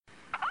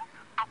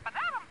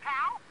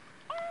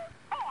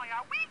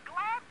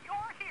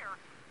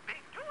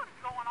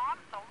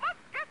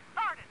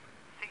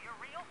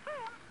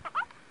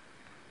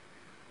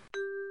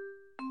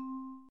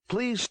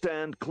Please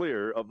stand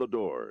clear of the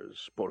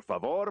doors. Por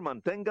favor,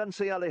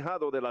 manténganse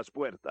alejado de las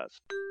puertas.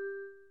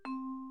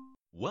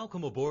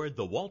 Welcome aboard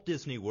the Walt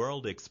Disney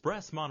World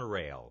Express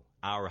Monorail,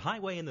 our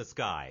highway in the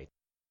sky.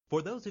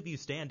 For those of you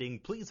standing,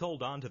 please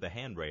hold on to the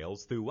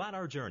handrails throughout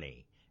our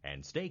journey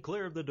and stay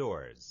clear of the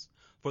doors.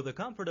 For the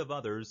comfort of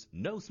others,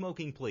 no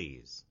smoking,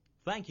 please.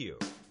 Thank you.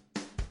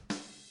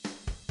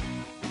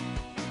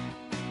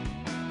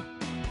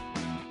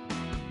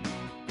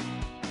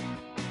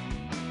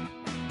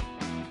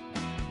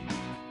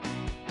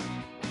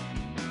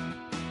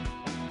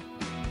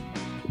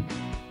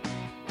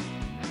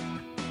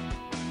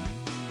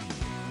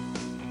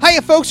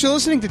 Hiya, folks. You're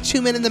listening to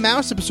Two Men and the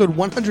Mouse, episode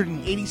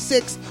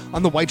 186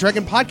 on the White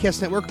Dragon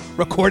Podcast Network,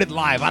 recorded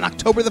live on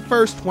October the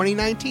 1st,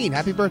 2019.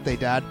 Happy birthday,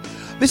 Dad.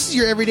 This is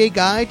your everyday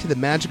guide to the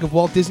magic of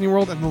Walt Disney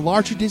World and the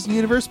larger Disney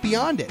universe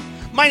beyond it.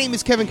 My name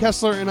is Kevin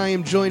Kessler, and I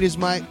am joined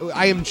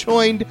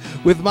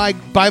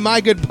by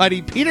my good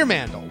buddy, Peter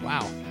Mandel.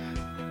 Wow.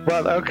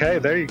 Well, okay,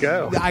 there you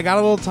go. I got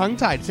a little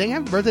tongue-tied. Saying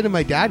happy birthday to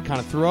my dad kind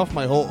of threw off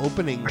my whole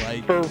opening.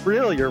 For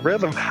real, your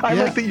rhythm. I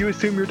like that you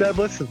assume your dad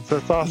listens.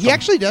 That's awesome. He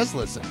actually does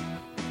listen.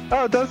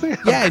 Oh, does he?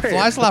 Yeah, Okay. he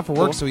flies a lot for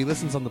work, so he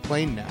listens on the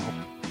plane now.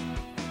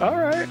 All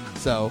right.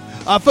 So,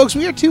 folks,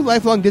 we are two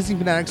lifelong Disney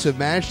fanatics who have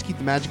managed to keep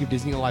the magic of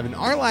Disney alive in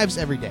our lives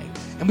every day,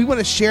 and we want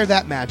to share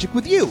that magic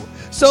with you.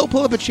 So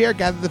pull up a chair,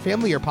 gather the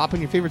family, or pop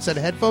in your favorite set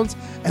of headphones,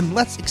 and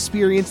let's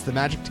experience the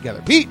magic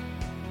together. Pete!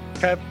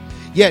 Okay.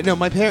 Yeah, no,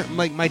 my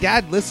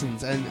dad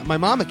listens, and my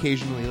mom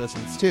occasionally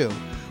listens too.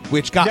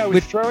 Which got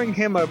throwing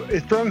him a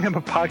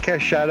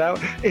podcast shout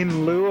out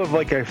in lieu of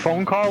like a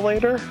phone call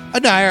later.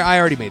 No, I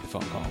already made the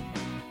phone call.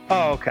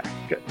 Oh, okay,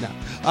 good. No,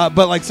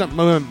 but like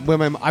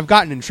when I've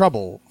gotten in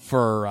trouble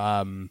for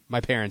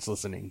my parents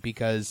listening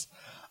because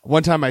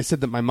one time I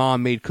said that my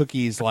mom made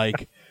cookies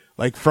like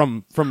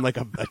from like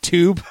a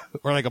tube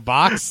or like a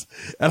box,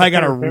 and I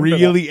got a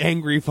really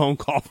angry phone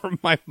call from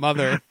my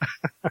mother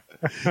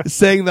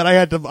saying that I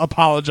had to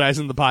apologize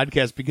in the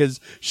podcast because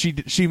she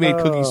made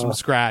cookies from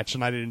scratch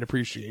and I didn't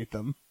appreciate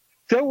them.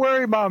 Don't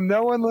worry, Mom.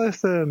 No one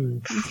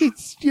listens.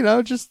 It's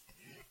just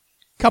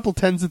couple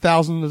tens of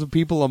thousands of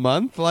people a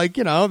month,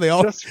 they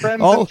all just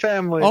friends and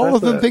family. All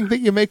of them think that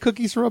you make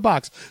cookies from a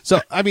box.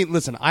 So I mean,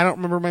 listen, I don't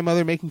remember my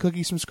mother making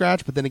cookies from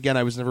scratch, but then again,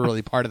 I was never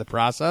really part of the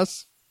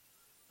process.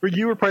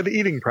 You were part of the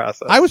eating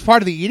process. I was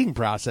part of the eating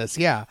process,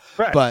 yeah.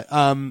 Right. But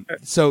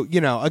so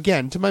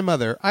again, to my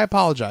mother, I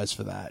apologize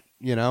for that.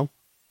 And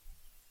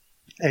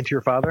to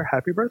your father,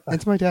 happy birthday. And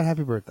to my dad,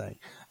 happy birthday.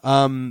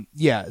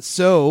 Yeah.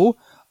 So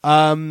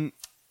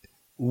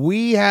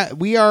we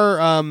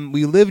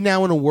live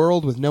now in a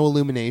world with no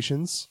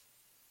illuminations.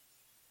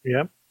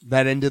 Yep.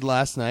 That ended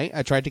last night.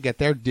 I tried to get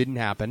there, didn't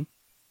happen.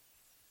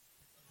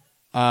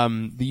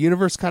 The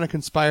universe kind of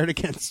conspired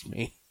against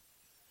me.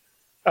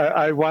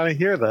 I want to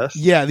hear this.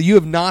 Yeah, you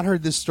have not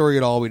heard this story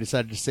at all. We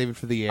decided to save it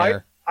for the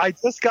air. I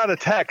just got a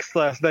text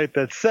last night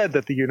that said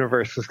that the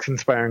universe was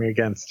conspiring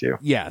against you.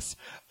 Yes.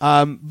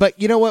 But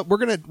you know what? We're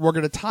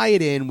gonna tie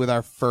it in with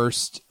our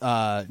first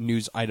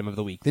news item of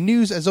the week. The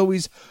news, as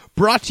always,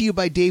 brought to you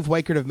by Dave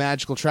Weichert of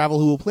Magical Travel,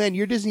 who will plan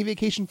your Disney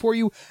vacation for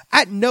you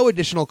at no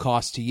additional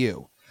cost to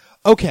you.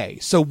 Okay,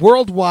 so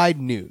worldwide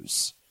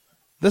news.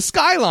 The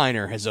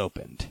Skyliner has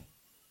opened.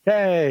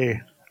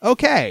 Yay.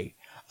 Okay.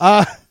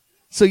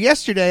 So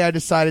yesterday I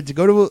decided to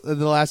go to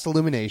the last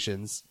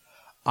Illuminations.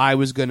 I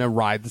was going to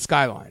ride the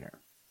Skyliner.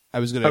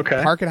 I was going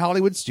to park at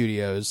Hollywood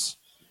Studios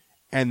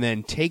and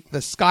then take the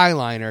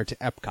Skyliner to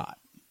Epcot.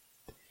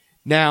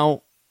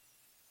 Now,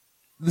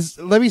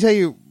 let me tell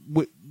you,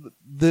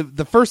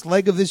 the first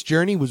leg of this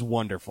journey was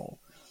wonderful.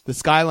 The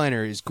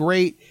Skyliner is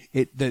great.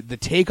 The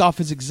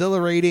takeoff is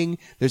exhilarating.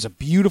 There's a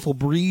beautiful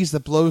breeze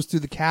that blows through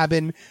the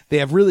cabin. They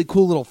have really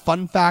cool little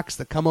fun facts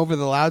that come over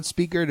the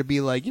loudspeaker to be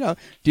like,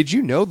 did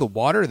you know the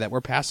water that we're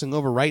passing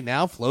over right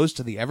now flows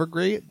to the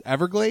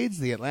Everglades,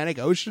 the Atlantic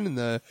Ocean, and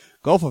the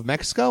Gulf of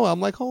Mexico?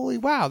 I'm like, holy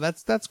wow,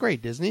 that's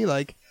great, Disney.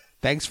 Like,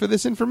 thanks for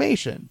this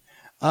information.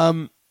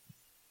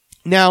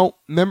 Now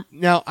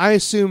I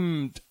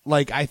assumed,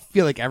 I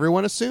feel like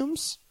everyone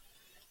assumes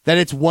that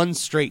it's one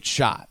straight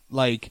shot.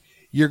 Like,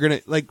 you're going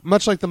to,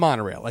 much like the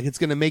monorail, it's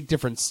going to make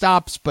different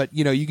stops, but,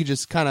 you could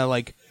just kind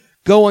of,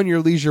 go on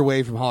your leisure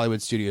way from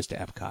Hollywood Studios to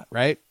Epcot,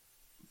 right?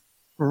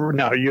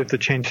 No, you have to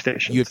change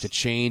stations. You have to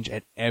change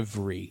at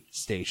every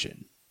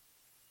station.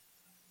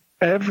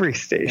 Every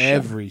station?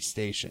 Every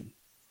station.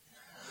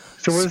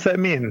 So what does that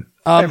mean?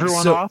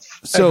 Everyone off?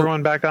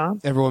 Everyone back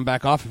on? Everyone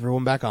back off,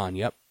 everyone back on,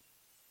 yep.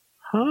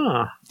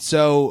 Huh.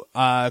 So,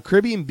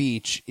 Caribbean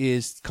Beach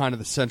is kind of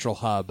the central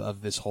hub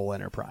of this whole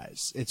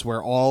enterprise. It's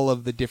where all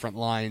of the different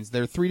lines,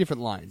 there are 3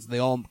 different lines. They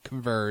all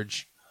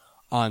converge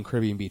on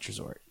Caribbean Beach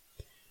Resort.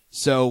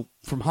 So,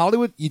 from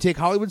Hollywood, you take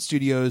Hollywood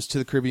Studios to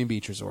the Caribbean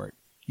Beach Resort.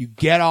 You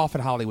get off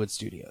at Hollywood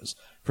Studios.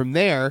 From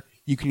there,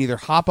 you can either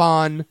hop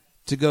on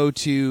to go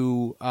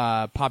to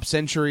Pop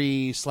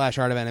Century / Art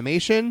of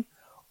Animation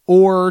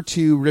or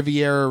to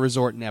Riviera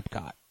Resort in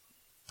Epcot.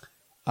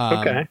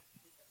 Okay.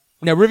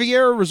 Now,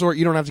 Riviera Resort,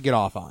 you don't have to get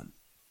off on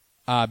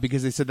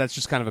because they said that's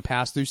just kind of a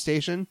pass-through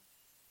station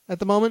at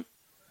the moment.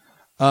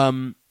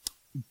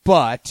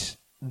 But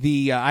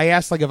I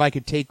asked like if I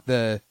could take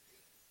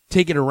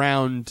it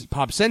around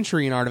Pop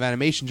Century and Art of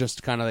Animation just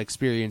to kind of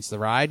experience the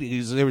ride.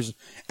 There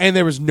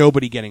was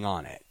nobody getting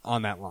on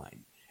that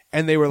line.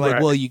 And they were like,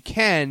 right. well, you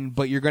can,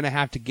 but you're going to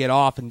have to get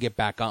off and get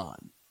back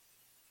on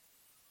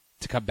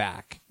to come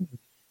back.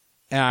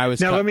 And I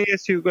was let me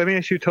ask you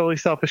a totally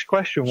selfish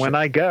question. Sure. When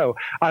I go,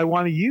 I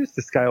want to use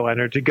the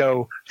Skyliner to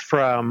go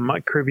from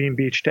Caribbean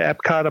Beach to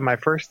Epcot on my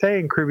first day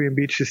and Caribbean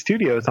Beach to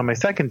Studios on my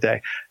second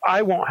day.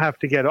 I won't have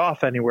to get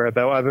off anywhere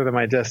though, other than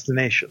my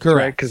destination.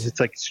 Correct. Because it's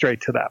like straight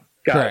to them.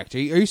 Correct. Are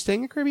you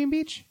staying at Caribbean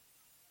Beach?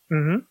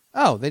 Mm-hmm.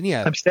 Oh, then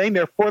yeah. I'm staying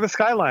there for the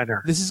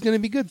Skyliner. This is going to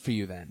be good for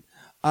you then.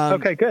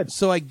 Okay, good.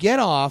 So I get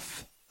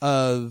off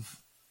at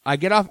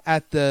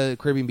the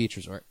Caribbean Beach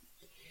Resort.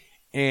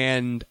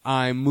 And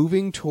I'm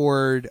moving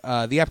toward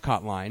the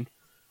Epcot line,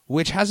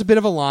 which has a bit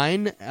of a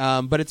line,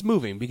 but it's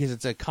moving because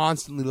it's a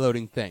constantly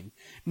loading thing.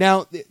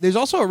 Now, there's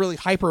also a really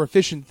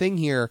hyper-efficient thing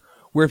here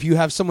where if you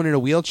have someone in a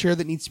wheelchair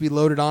that needs to be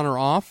loaded on or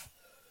off,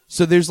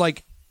 so there's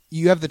like,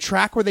 you have the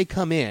track where they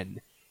come in.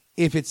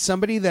 If it's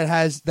somebody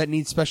that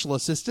needs special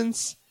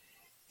assistance,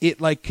 it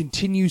like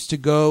continues to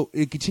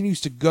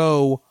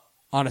go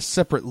on a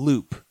separate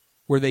loop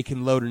where they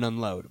can load and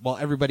unload while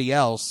everybody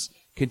else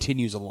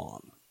continues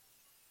along.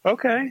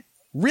 Okay.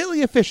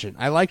 Really efficient.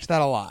 I liked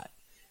that a lot.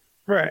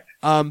 Right.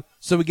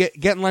 So we get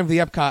in line for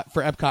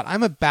Epcot.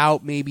 I'm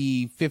about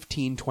maybe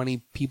 15,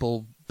 20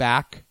 people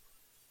back,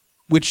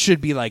 which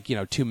should be like,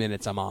 2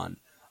 minutes I'm on.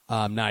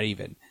 Not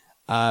even.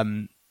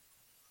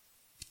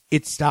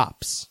 It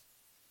stops.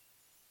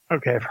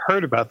 Okay, I've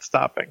heard about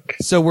stopping.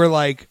 So we're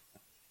like,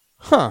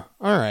 all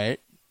right.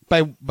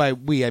 By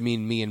we, I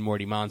mean me and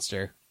Morty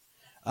Monster.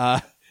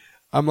 I'm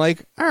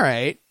like, all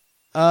right.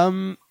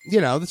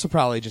 This will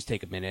probably just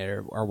take a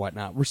minute or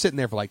whatnot. We're sitting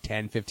there for like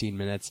 10, 15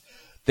 minutes.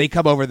 They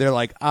come over. They're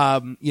like,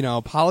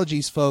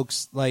 apologies,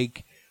 folks.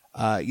 Like,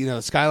 the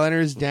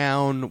Skyliner is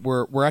down.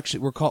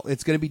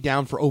 It's going to be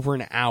down for over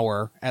an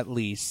hour at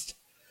least.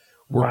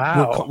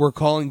 We're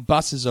calling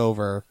buses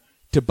over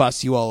to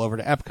bus you all over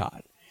to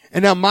Epcot.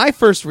 And now my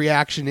first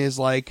reaction is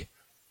like,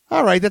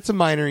 all right, that's a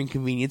minor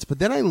inconvenience. But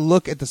then I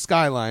look at the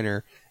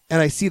Skyliner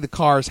and I see the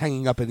cars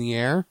hanging up in the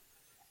air.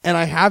 And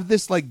I have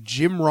this like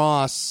Jim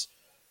Ross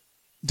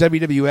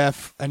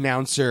WWF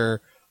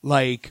announcer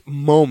like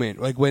moment,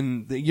 like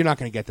when you're not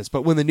going to get this,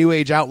 but when the New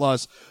Age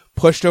Outlaws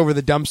pushed over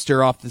the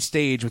dumpster off the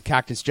stage with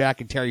Cactus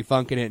Jack and Terry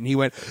Funk in it, and he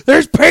went,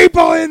 "There's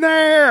people in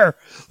there!"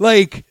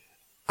 Like,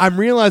 I'm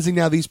realizing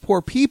now these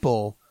poor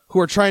people who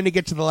are trying to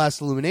get to the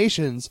last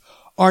Illuminations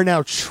are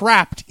now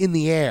trapped in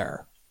the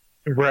air,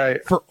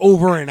 right, for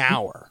over an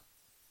hour,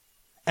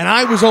 and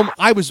I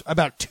was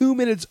about 2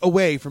 minutes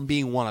away from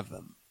being one of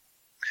them.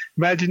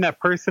 Imagine that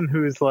person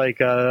who's like,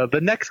 the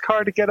next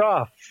car to get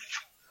off.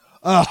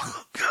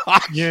 Oh,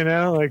 God.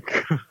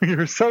 Like,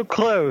 you're so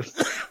close.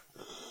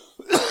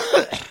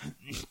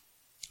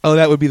 Oh,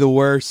 that would be the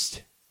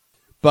worst.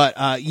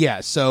 But,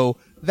 yeah, so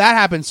that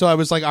happened. So I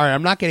was like, all right,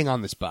 I'm not getting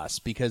on this bus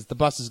because the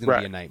bus is going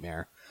to be a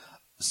nightmare.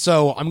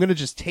 So I'm going to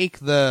just take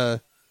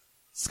the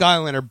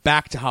Skyliner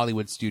back to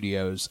Hollywood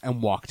Studios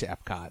and walk to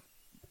Epcot.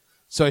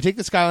 So I take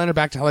the Skyliner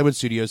back to Hollywood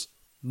Studios.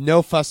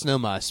 No fuss, no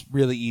muss.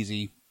 Really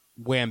easy.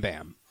 Wham,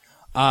 bam.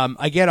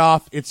 I get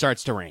off, it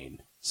starts to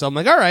rain. So I'm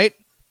like, all right,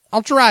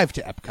 I'll drive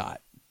to Epcot.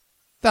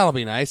 That'll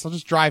be nice. I'll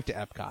just drive to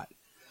Epcot.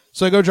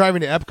 So I go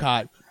driving to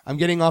Epcot. I'm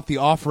getting off the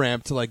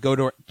off-ramp to like go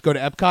to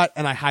Epcot,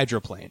 and I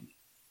hydroplane.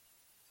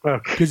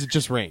 Okay. Because it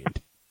just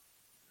rained.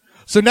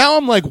 So now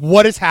I'm like,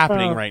 what is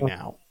happening right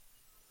now?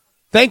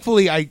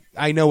 Thankfully,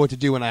 I know what to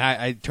do, and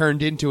I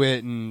turned into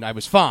it, and I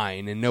was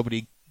fine, and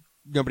nobody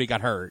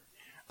got hurt.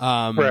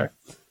 Right.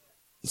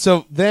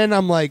 So then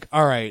I'm like,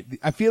 all right,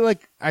 I feel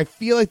like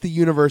the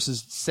universe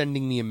is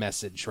sending me a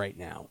message right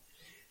now.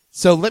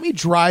 So let me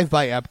drive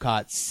by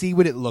Epcot, see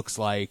what it looks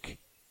like,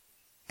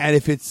 and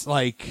if it's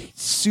like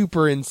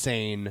super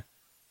insane,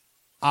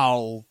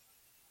 I'll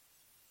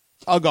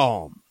go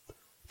home.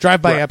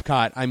 Drive by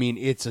Epcot, I mean,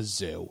 it's a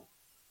zoo.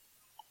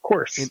 Of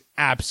course. An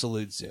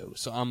absolute zoo.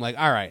 So I'm like,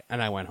 all right,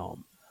 and I went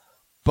home.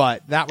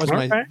 But that was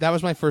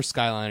my first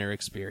Skyliner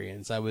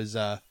experience. I was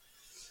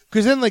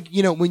because then like,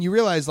 when you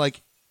realize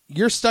like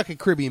you're stuck at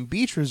Caribbean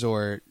Beach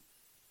Resort,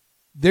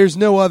 there's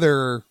no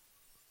other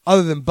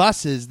than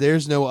buses,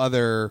 there's no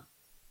other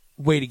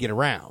way to get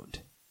around.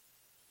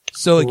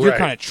 So like you're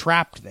kind of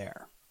trapped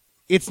there.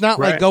 It's not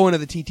like going to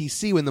the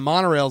TTC when the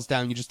monorail's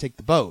down, you just take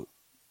the boat.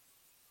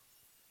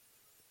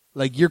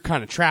 Like you're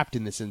kind of trapped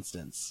in this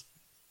instance.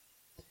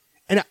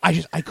 And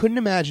I couldn't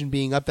imagine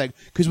being up that,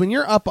 because when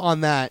you're up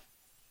on that,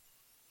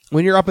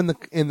 when you're up in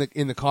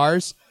the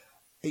cars,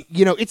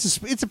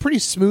 it's a pretty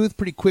smooth,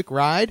 pretty quick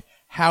ride.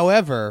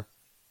 However,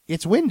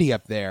 it's windy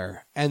up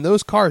there, and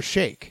those cars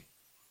shake.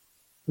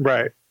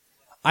 Right.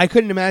 I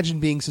couldn't imagine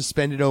being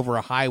suspended over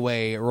a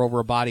highway or over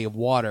a body of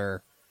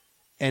water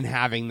and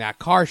having that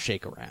car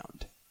shake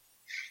around.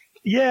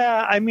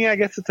 Yeah, I mean, I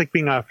guess it's like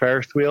being on a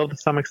Ferris wheel to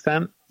some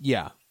extent.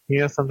 Yeah.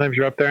 Sometimes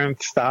you're up there and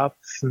it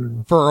stops.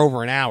 For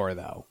over an hour,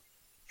 though.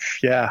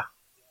 Yeah.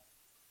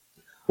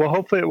 Well,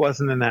 hopefully it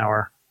wasn't an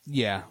hour.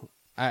 Yeah.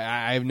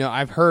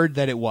 I've heard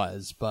that it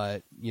was,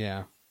 but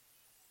yeah.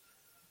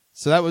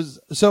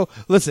 So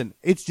listen,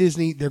 it's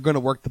Disney. They're going to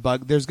work the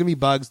bug. There's going to be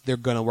bugs. They're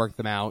going to work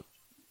them out.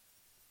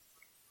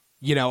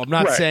 You know, I'm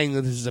not saying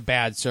that this is a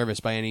bad service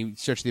by any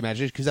stretch of the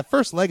imagination, because the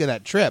first leg of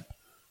that trip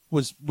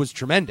was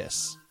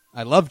tremendous.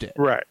 I loved it.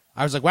 Right.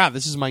 I was like, wow,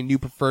 this is my new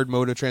preferred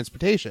mode of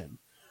transportation. And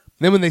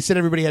then when they said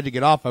everybody had to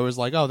get off, I was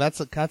like, oh, that's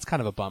kind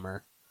of a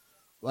bummer.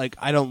 Like,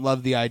 I don't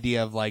love the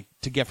idea of, like,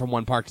 to get from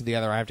one park to the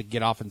other, I have to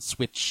get off and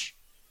switch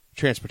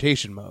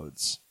transportation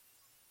modes.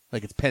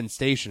 Like it's Penn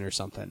Station or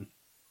something.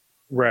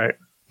 Right.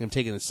 I'm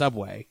taking the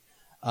subway.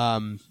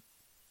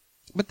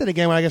 But then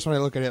again, I guess when I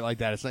look at it like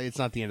that, it's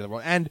not the end of the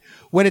world. And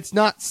when it's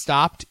not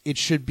stopped, it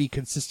should be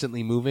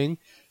consistently moving.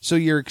 So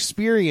your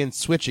experience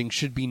switching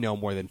should be no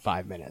more than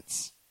 5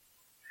 minutes.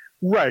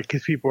 Right,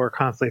 because people are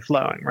constantly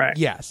flowing, right?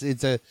 Yes,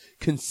 it's a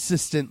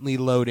consistently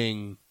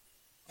loading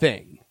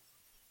thing.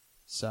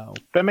 So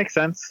that makes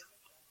sense.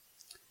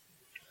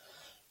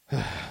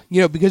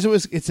 You know, because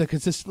it's a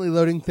consistently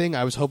loading thing,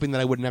 I was hoping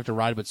that I wouldn't have to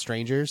ride with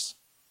strangers.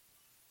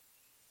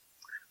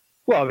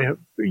 Well, I mean,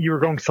 you were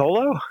going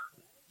solo?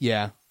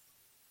 Yeah.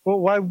 Well,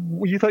 why?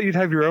 You thought you'd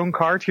have your own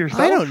car to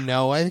yourself? I don't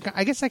know.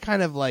 I guess I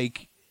kind of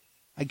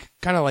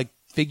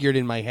figured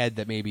in my head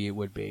that maybe it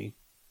would be.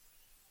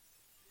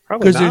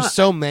 Because there's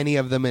so many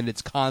of them and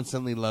it's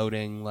constantly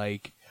loading.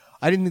 Like,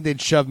 I didn't think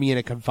they'd shove me in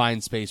a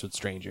confined space with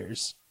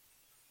strangers.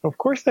 Of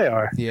course they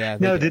are. Yeah.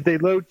 No, did they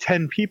load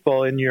 10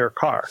 people in your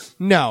car?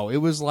 No, it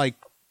was like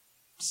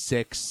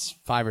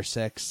 5 or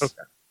 6. Okay.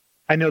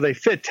 I know they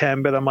fit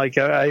 10, but I'm like,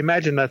 I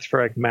imagine that's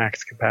for like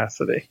max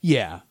capacity.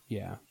 Yeah.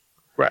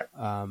 Right.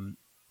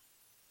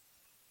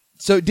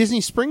 So Disney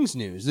Springs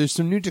news. There's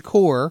some new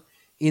decor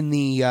in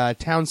the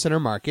town center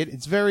market.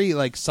 It's very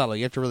like subtle.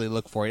 You have to really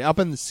look for it. Up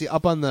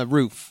on the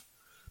roof,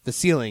 the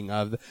ceiling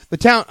of the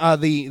town.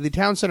 The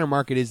town center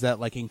market is that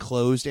like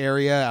enclosed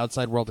area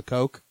outside World of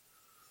Coke,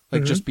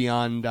 like just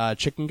beyond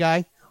Chicken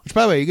Guy. Which,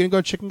 by the way, are you gonna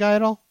go to Chicken Guy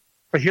at all?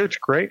 I hear it's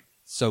great.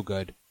 So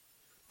good.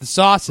 The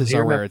sauces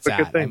are where it's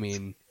at. Things. I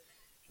mean,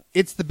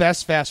 it's the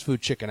best fast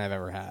food chicken I've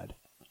ever had.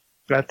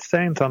 That's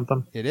saying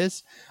something. It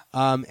is.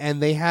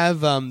 And they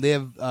have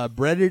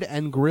breaded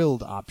and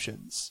grilled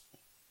options.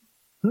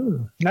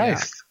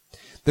 Nice. Yeah.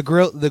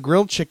 The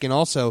grilled chicken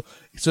also,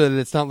 so that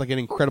it's not like an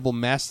incredible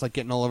mess, like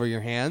getting all over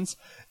your hands.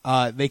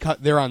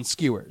 They're on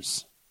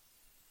skewers.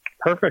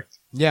 Perfect.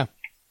 Yeah,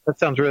 that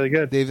sounds really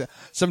good.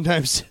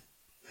 Sometimes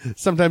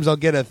I'll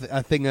get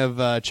a thing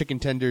of chicken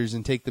tenders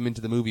and take them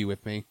into the movie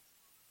with me.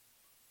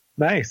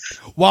 Nice.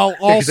 While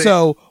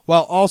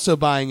also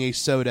buying a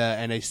soda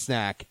and a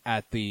snack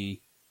at the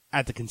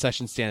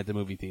concession stand at the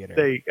movie theater.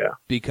 There you go.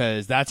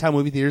 Because that's how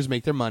movie theaters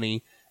make their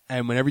money.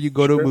 And whenever you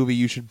go to a movie,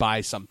 you should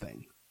buy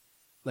something,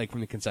 like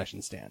from the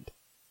concession stand.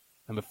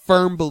 I'm a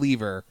firm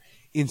believer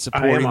in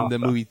supporting the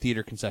movie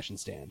theater concession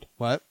stand.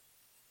 What?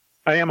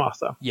 I am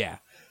also. Yeah,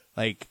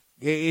 like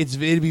it'd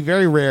be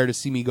very rare to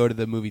see me go to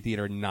the movie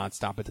theater and not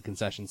stop at the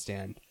concession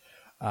stand.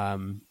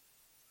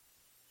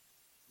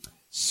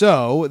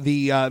 So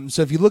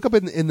if you look up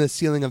in the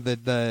ceiling of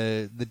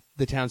the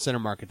town center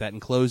market, that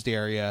enclosed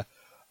area,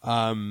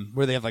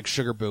 where they have like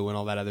Sugar Boo and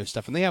all that other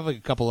stuff, and they have like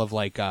a couple of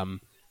like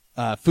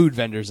food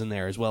vendors in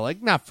there as well,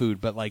 like not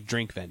food but like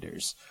drink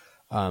vendors.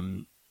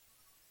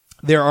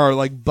 There are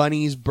like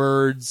bunnies,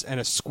 birds, and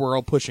a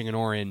squirrel pushing an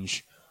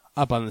orange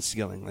up on the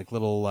ceiling, like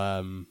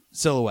little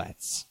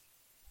silhouettes.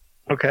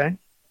 Okay,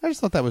 I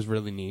just thought that was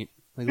really neat,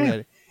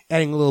 like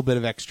adding a little bit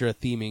of extra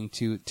theming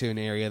to an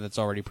area that's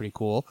already pretty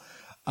cool.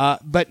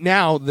 But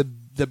now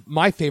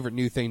my favorite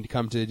new thing to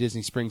come to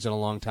Disney Springs in a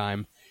long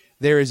time,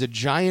 there is a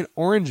giant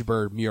orange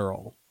bird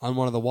mural on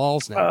one of the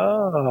walls now.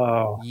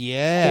 Oh,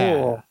 yeah,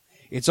 cool.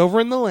 It's over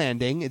in the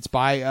landing. It's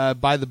by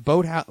the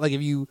boathouse. Like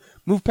if you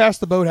move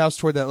past the boathouse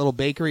toward that little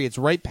bakery, it's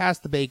right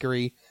past the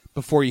bakery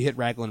before you hit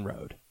Raglan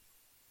Road.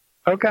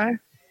 Okay,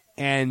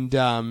 and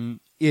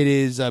it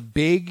is a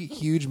big,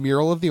 huge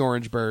mural of the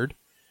orange bird,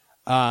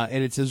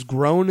 and it says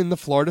 "Grown in the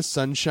Florida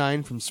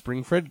sunshine from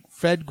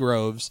spring-fed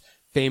groves."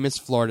 Famous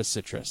Florida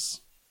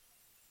citrus.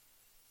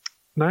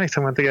 Nice.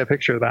 I want to get a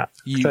picture of that.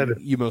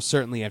 You most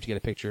certainly have to get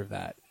a picture of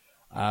that.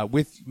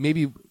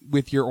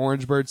 With your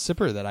orange bird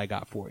sipper that I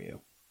got for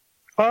you.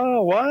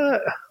 Oh,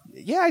 what?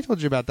 Yeah, I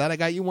told you about that. I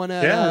got you one.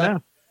 Yeah.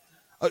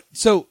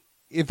 So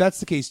if that's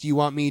the case, do you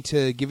want me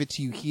to give it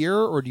to you here,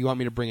 or do you want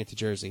me to bring it to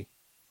Jersey?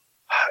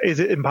 Is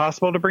it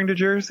impossible to bring to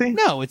Jersey?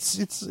 No,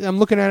 it's. I'm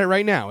looking at it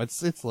right now.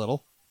 It's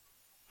little.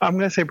 I'm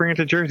going to say bring it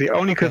to Jersey,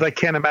 only because I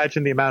can't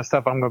imagine the amount of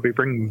stuff I'm going to be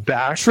bringing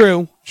back.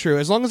 True.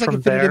 As long as I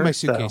can fit it in my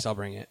suitcase, I'll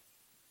bring it.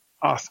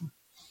 Awesome.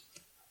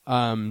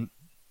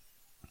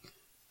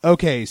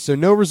 Okay, so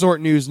no resort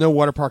news, no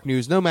water park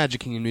news, no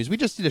Magic Kingdom news. We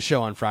just did a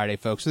show on Friday,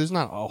 folks, so there's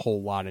not a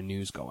whole lot of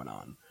news going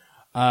on.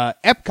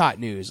 Epcot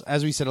news.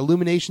 As we said,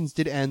 Illuminations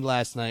did end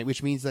last night,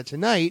 which means that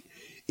tonight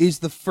is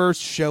the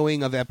first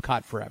showing of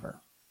Epcot Forever.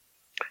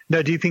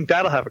 Now, do you think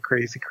that'll have a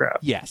crazy crowd?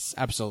 Yes,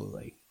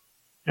 absolutely.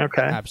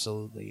 Okay.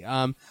 Absolutely.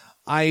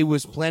 I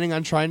was planning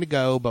on trying to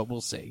go, but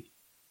we'll see.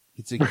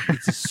 It's a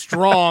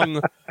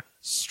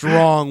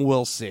strong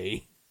we'll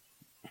see.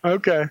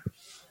 Okay.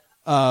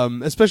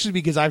 Especially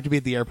because I have to be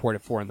at the airport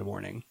at 4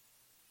 a.m.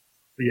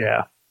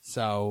 Yeah.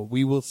 So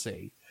we will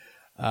see.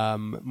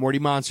 Morty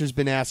Monster's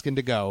been asking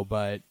to go,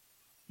 but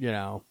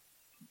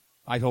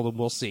I told him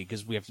we'll see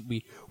because we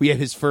have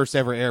his first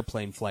ever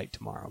airplane flight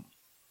tomorrow.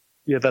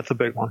 Yeah, that's a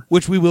big one.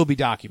 Which we will be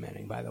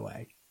documenting, by the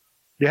way.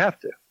 You have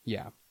to.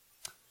 Yeah.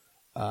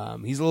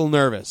 He's a little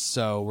nervous,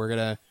 so we're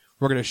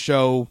gonna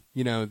show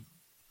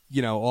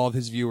all of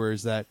his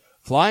viewers that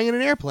flying in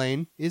an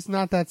airplane is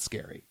not that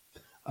scary.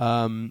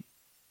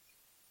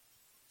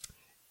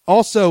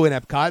 Also in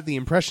Epcot, the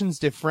Impressions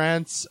de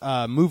France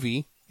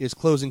movie is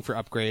closing for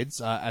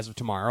upgrades as of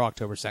tomorrow,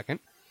 October 2nd.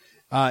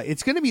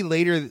 It's going to be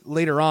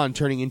later on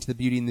turning into the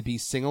Beauty and the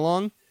Beast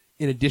sing-along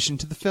in addition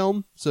to the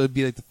film. So it'd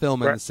be like the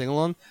film and the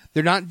sing-along.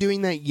 They're not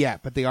doing that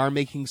yet, but they are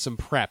making some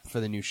prep for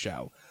the new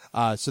show.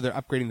 So they're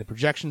upgrading the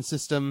projection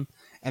system,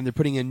 and they're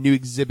putting a new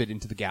exhibit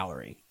into the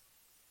gallery.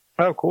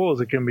 Oh, cool.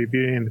 Is it going to be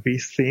Beauty and the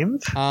Beast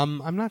themed?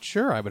 I'm not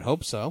sure. I would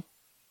hope so.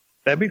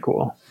 That'd be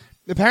cool.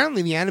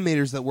 Apparently, the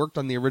animators that worked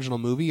on the original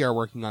movie are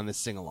working on this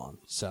sing-along,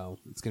 so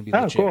it's going to be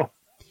legit. Cool.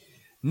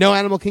 No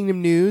Animal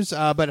Kingdom news,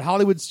 but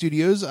Hollywood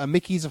Studios,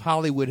 Mickey's of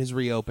Hollywood has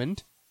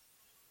reopened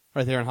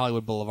right there on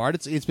Hollywood Boulevard.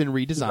 It's been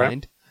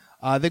redesigned.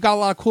 Okay. They've got a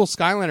lot of cool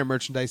Skyliner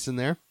merchandise in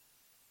there.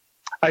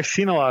 I've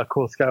seen a lot of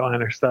cool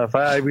Skyliner stuff.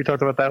 We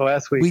talked about that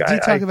last week. We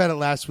did talk about it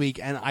last week,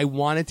 and I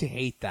wanted to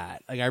hate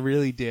that. Like, I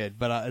really did.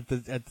 But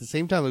at the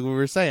same time, like we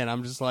were saying,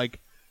 I'm just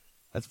like,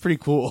 that's pretty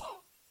cool.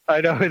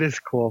 I know it is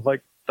cool.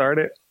 Like, darn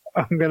it,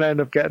 I'm going to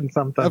end up getting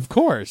something. Of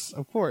course.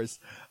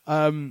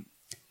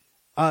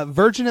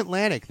 Virgin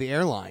Atlantic, the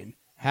airline,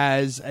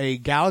 has a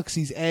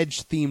Galaxy's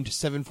Edge themed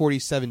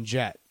 747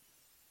 jet.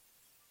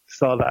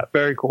 Saw that.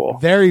 Very cool.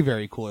 Very,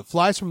 very cool. It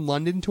flies from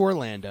London to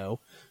Orlando.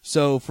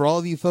 So for all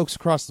of you folks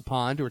across the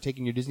pond who are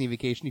taking your Disney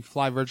vacation, if you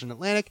fly Virgin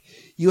Atlantic,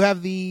 you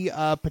have the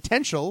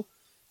potential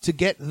to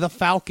get the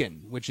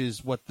Falcon, which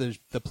is what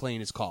the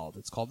plane is called.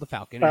 It's called the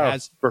Falcon. It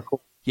has, very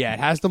cool. Yeah,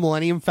 it has the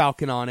Millennium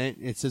Falcon on it.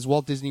 It says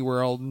Walt Disney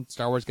World and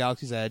Star Wars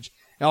Galaxy's Edge.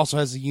 It also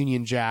has the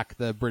Union Jack,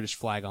 the British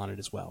flag on it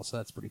as well. So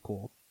that's pretty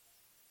cool.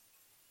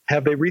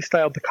 Have they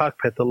restyled the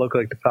cockpit to look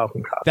like the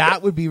Falcon cockpit?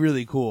 That would be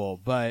really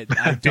cool, but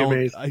I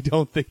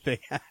don't think they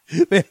have.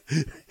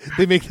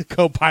 They make the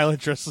co-pilot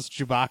dressed as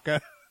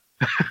Chewbacca.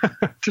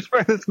 Just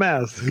wear this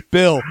mask.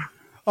 Bill.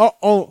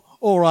 Oh,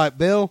 all right,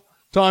 Bill.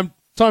 Time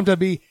to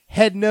be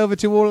heading over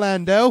to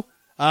Orlando.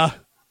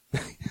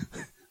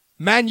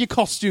 Man your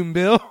costume,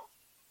 Bill.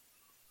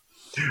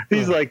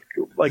 He's like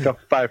a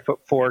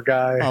 5'4"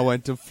 guy. I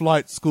went to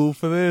flight school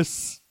for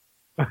this.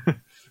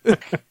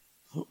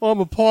 I'm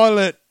a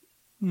pilot.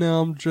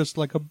 Now I'm just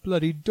like a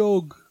bloody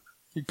dog.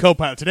 Your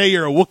co-pilot. Today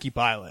you're a Wookiee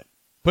pilot.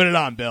 Put it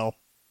on, Bill.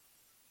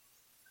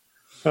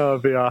 Oh,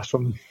 that'd be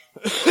awesome.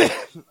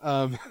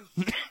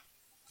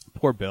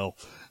 Poor Bill.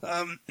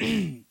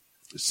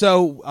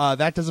 So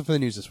that does it for the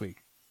news this week.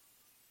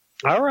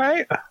 All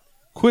right.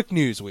 Quick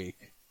news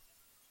week.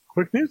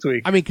 Quick news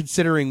week. I mean,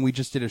 considering we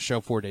just did a show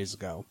 4 days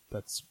ago.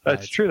 That's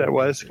true. That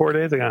was 4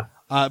 days ago.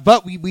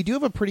 But we do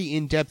have a pretty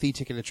in-depth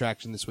e-ticket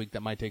attraction this week that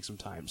might take some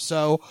time.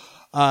 So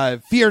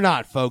fear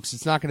not, folks.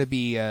 It's not going to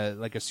be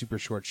like a super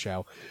short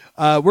show.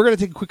 We're going to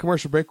take a quick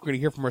commercial break. We're going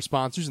to hear from our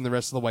sponsors and the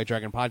rest of the White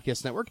Dragon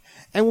Podcast Network.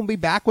 And we'll be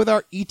back with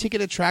our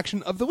e-ticket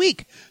attraction of the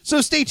week.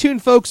 So stay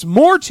tuned, folks.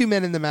 More Two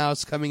Men and the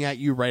Mouse coming at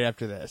you right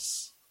after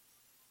this.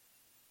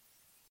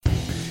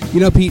 You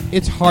know, Pete,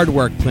 it's hard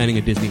work planning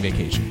a Disney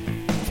vacation.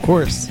 Of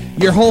course.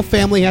 Your whole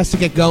family has to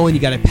get going.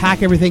 You got to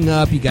pack everything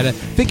up. You got to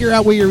figure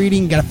out where you're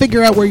eating. You got to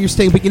figure out where you're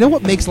staying. But you know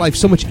what makes life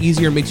so much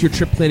easier, makes your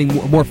trip planning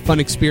a more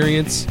fun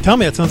experience? Tell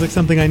me, it sounds like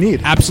something I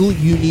need.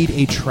 Absolutely, you need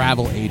a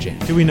travel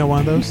agent. Do we know one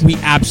of those? We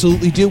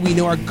absolutely do. We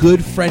know our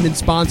good friend and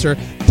sponsor,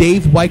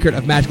 Dave Weichert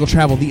of Magical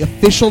Travel, the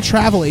official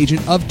travel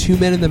agent of Two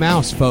Men and the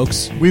Mouse,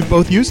 folks. We've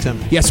both used him.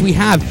 Yes, we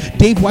have.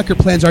 Dave Weichert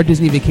plans our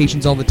Disney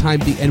vacations all the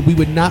time, and we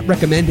would not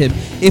recommend him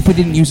if we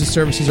didn't use his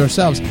services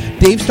ourselves.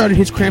 Dave started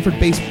his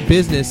Cranford-based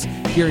business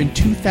here in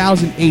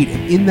 2008,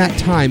 and in that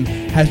time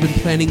has been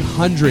planning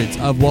hundreds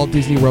of Walt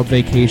Disney World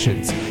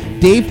vacations.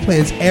 Dave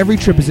plans every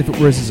trip as if it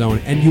was his own,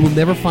 and you will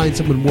never find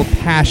someone more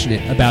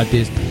passionate about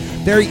Disney.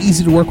 Very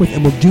easy to work with,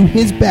 and will do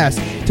his best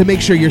to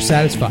make sure you're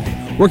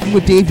satisfied. Working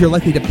with Dave, you're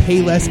likely to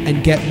pay less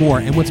and get more.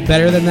 And what's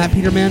better than that,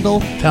 Peter Mandel?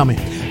 Tell me.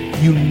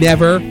 You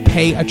never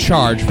pay a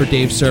charge for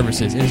Dave's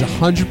services. It is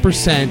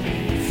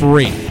 100%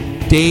 free.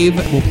 Dave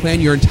will plan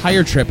your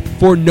entire trip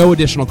for no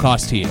additional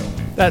cost to you.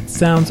 That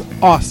sounds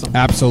awesome.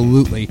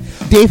 Absolutely.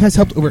 Dave has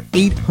helped over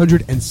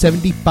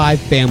 875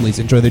 families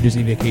enjoy their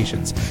Disney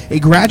vacations. A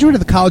graduate of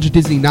the College of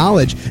Disney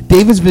Knowledge,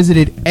 Dave has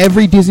visited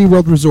every Disney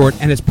World resort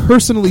and has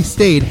personally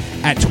stayed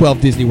at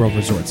 12 Disney World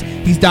resorts.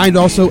 He's dined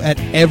also at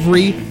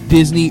every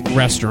Disney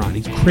restaurant.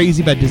 He's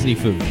crazy about Disney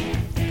food.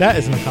 That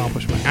is an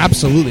accomplishment.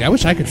 Absolutely. I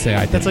wish I could say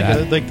I did that.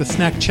 That's like the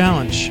snack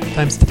challenge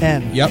times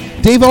 10.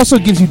 Yep. Dave also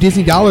gives you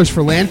Disney dollars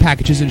for land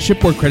packages and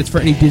shipboard credits for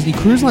any Disney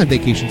Cruise Line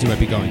vacations you might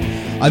be going.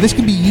 This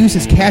can be used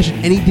as cash at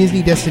any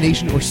Disney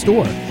destination or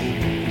store.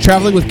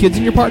 Traveling with kids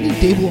in your party?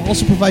 Dave will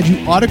also provide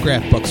you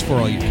autograph books for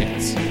all your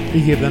kids.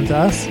 You give them to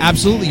us?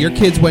 Absolutely. Your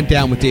kids went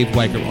down with Dave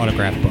Weichert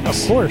autograph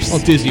books. Of course. Well,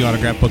 Disney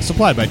autograph books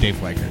supplied by Dave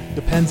Weichert.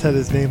 Depends had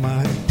his name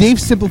on it. Dave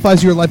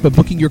simplifies your life by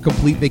booking your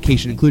complete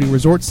vacation, including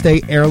resort stay,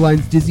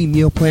 airlines, Disney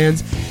meal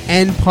plans,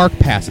 and park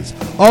passes.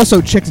 Also,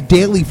 checks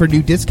daily for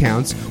new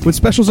discounts. When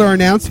specials are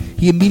announced,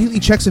 he immediately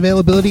checks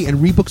availability and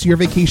rebooks your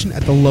vacation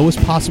at the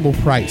lowest possible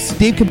price.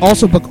 Dave can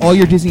also book all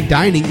your Disney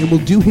dining and will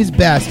do his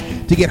best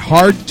to get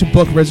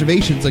hard-to-book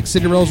reservations like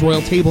Cinderella's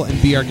Royal Table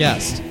and Be Our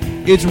Guest.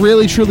 It's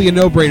really, truly a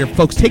no-brainer,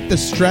 folks. Take the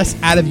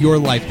stress out of your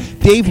life.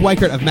 Dave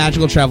Weichert of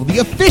Magical Travel, the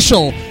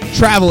official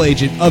travel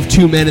agent of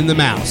Two Men and the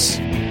Mouse.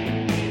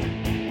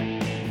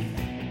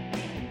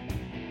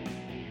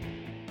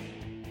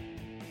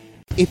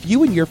 If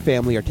you and your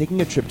family are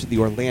taking a trip to the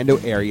Orlando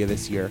area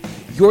this year,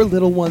 your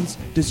little ones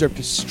deserve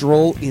to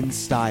stroll in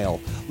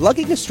style.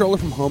 Lugging a stroller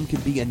from home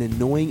can be an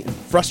annoying and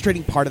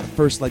frustrating part of the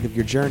first leg of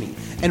your journey,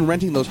 and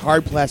renting those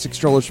hard plastic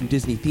strollers from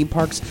Disney theme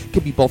parks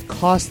can be both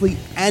costly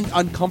and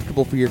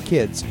uncomfortable for your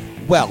kids.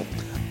 Well,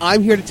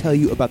 I'm here to tell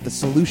you about the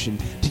solution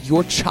to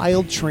your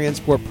child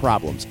transport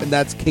problems, and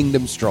that's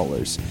Kingdom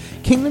Strollers.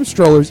 Kingdom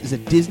Strollers is a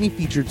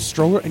Disney-featured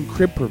stroller and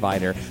crib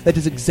provider that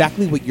does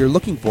exactly what you're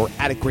looking for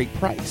at a great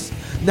price.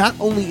 Not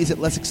only is it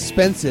less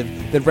expensive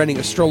than renting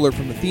a stroller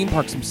from the theme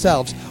parks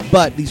themselves,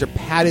 but these are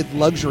padded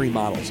luxury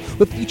models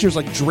with features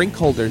like drink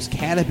holders,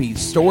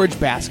 canopies, storage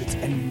baskets,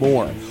 and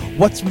more.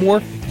 What's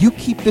more, you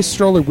keep this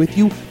stroller with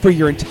you for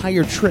your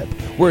entire trip,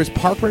 whereas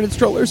park-rented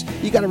strollers,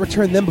 you gotta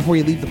return them before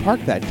you leave the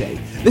park that day.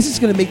 This is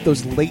gonna make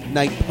those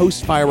late-night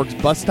post-fireworks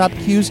bus stop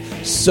queues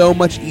so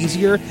much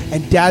easier,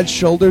 and Dad's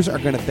shoulders are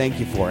gonna thank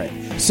you for it.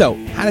 So,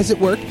 how does it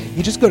work?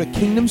 You just go to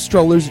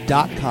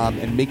KingdomStrollers.com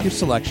and make your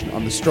selection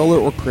on the stroller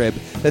or crib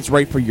that's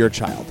right for your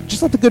child.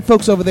 Just let the good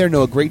folks over there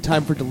know a great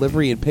time for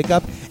delivery and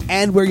pickup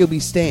and where you'll be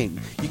staying.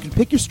 You can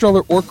pick your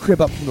stroller or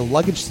crib up from the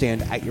luggage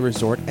stand at your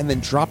resort and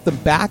then drop them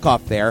back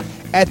off there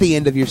at the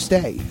end of your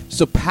stay.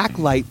 So pack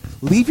light,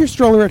 leave your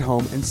stroller at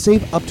home, and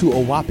save up to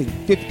a whopping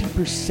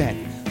 50%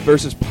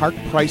 versus park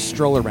price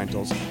stroller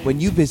rentals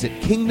when you visit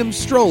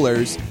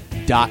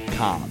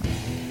KingdomStrollers.com.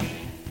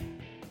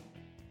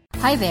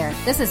 Hi there,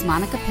 this is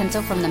Monica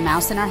Pinto from the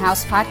Mouse in Our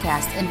House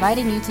podcast,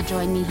 inviting you to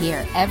join me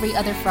here every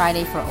other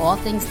Friday for all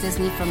things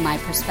Disney from my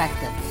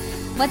perspective.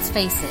 Let's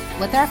face it,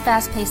 with our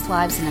fast-paced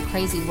lives in a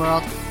crazy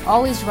world,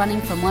 always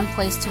running from one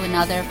place to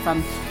another,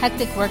 from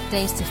hectic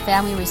workdays to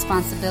family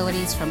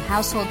responsibilities, from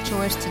household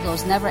chores to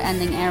those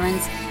never-ending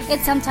errands,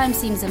 it sometimes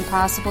seems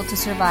impossible to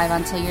survive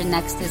until your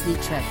next Disney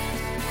trip.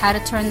 How to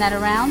turn that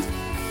around?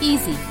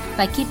 Easy,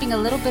 by keeping a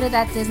little bit of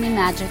that Disney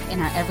magic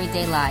in our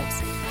everyday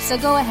lives. So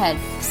go ahead,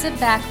 sit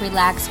back,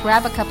 relax,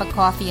 grab a cup of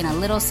coffee and a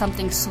little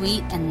something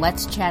sweet, and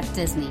let's chat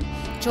Disney.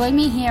 Join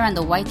me here on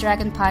the White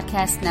Dragon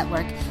Podcast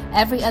Network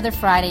every other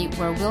Friday,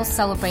 where we'll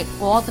celebrate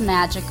all the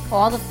magic,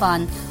 all the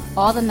fun,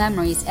 all the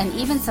memories, and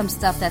even some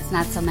stuff that's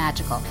not so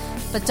magical.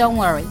 But don't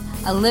worry,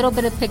 a little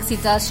bit of pixie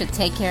dust should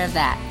take care of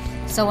that.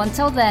 So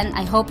until then,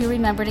 I hope you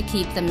remember to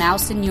keep the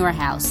mouse in your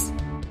house.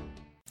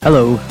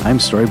 Hello, I'm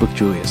Storybook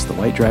Julius, the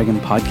White Dragon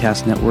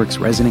Podcast Network's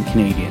resident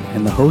Canadian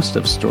and the host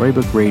of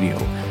Storybook Radio,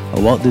 a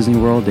Walt Disney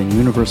World and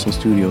Universal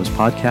Studios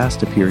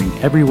podcast appearing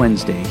every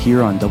Wednesday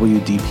here on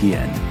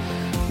WDPN.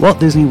 Walt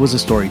Disney was a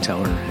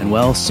storyteller, and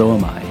well, so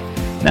am I.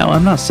 Now,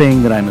 I'm not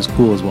saying that I'm as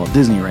cool as Walt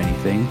Disney or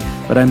anything,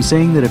 but I'm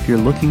saying that if you're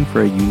looking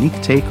for a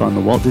unique take on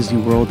the Walt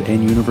Disney World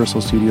and Universal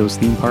Studios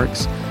theme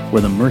parks,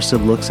 with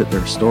immersive looks at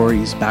their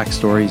stories,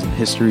 backstories, and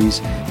histories,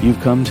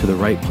 you've come to the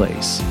right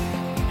place.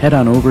 Head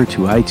on over to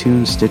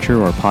iTunes,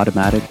 Stitcher, or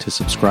Podomatic to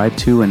subscribe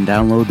to and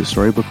download the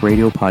Storybook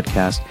Radio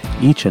podcast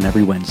each and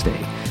every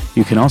Wednesday.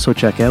 You can also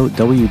check out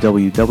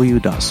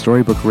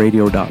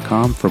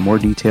www.storybookradio.com for more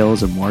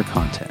details and more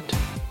content.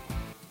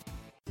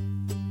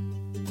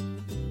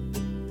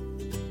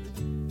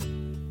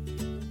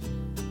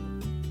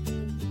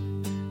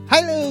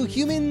 Hello,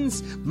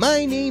 humans!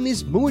 My name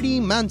is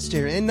Morty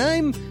Monster, and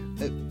I'm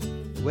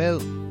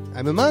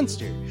a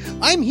monster.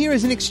 I'm here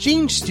as an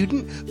exchange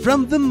student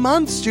from the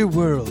Monster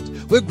World,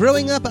 where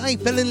growing up I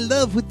fell in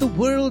love with the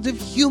world of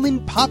human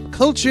pop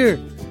culture.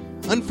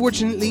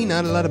 Unfortunately,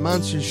 not a lot of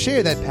monsters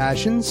share that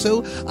passion,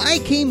 so I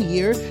came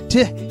here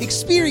to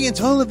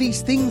experience all of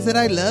these things that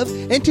I love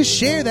and to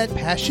share that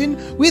passion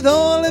with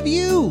all of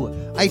you.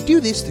 I do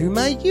this through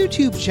my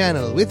YouTube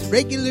channel with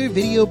regular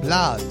video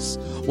blogs.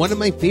 One of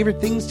my favorite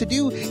things to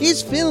do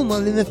is film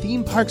while in the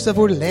theme parks of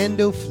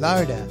Orlando,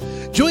 Florida.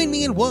 Join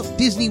me in Walt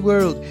Disney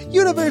World,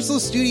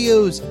 Universal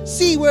Studios,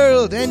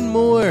 SeaWorld, and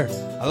more.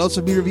 I'll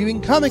also be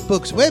reviewing comic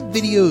books, web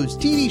videos,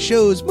 TV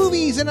shows,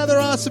 movies, and other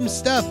awesome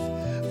stuff.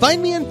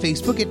 Find me on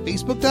Facebook at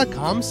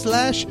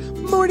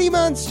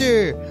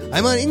facebook.com/MortyMonster.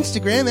 I'm on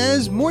Instagram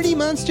as Morty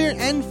Monster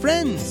and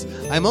Friends.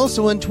 I'm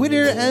also on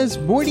Twitter as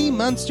Morty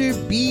Monster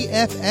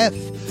BFF.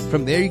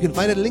 From there you can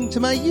find a link to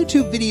my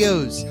YouTube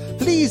videos.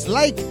 Please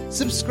like,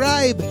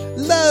 subscribe,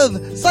 love,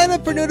 sign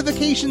up for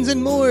notifications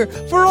and more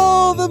for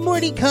all the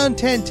Morty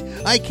content.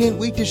 I can't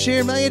wait to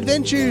share my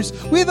adventures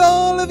with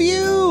all of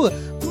you.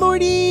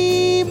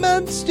 Morty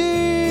Monster!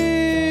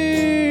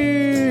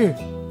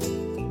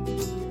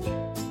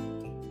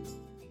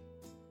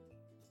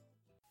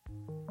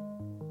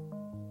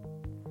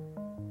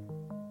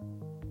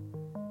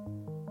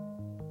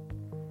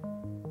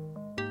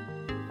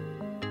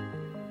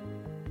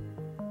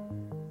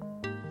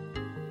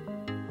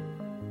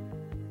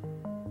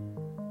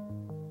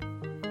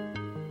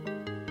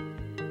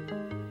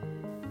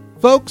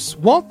 Folks,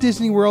 Walt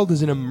Disney World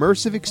is an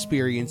immersive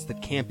experience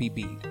that can't be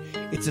beat.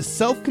 It's a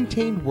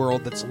self-contained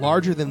world that's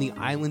larger than the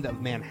island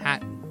of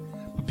Manhattan.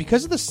 But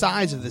because of the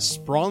size of this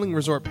sprawling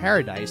resort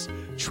paradise,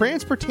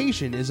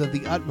 transportation is of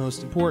the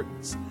utmost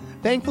importance.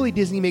 Thankfully,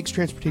 Disney makes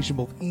transportation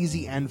both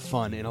easy and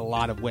fun in a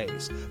lot of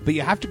ways. But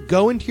you have to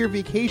go into your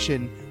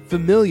vacation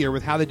familiar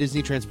with how the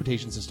Disney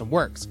transportation system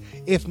works.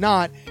 If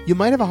not, you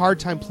might have a hard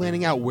time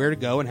planning out where to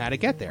go and how to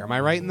get there. Am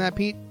I right in that,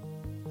 Pete?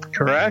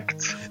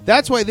 Correct.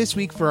 That's why this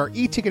week, for our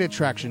e-ticket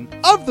attraction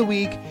of the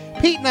week,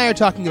 Pete and I are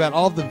talking about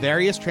all of the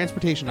various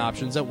transportation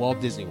options at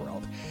Walt Disney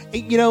World.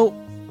 You know,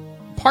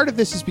 part of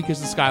this is because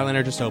the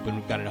Skyliner just opened.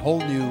 We've got a whole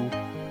new,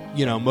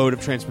 mode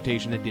of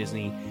transportation at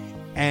Disney.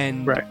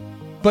 And right.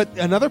 But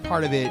another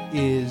part of it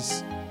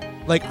is,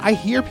 like, I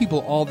hear people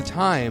all the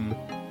time,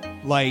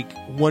 like,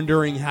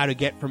 wondering how to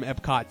get from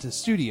Epcot to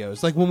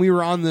studios. Like, when we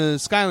were on the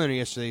Skyliner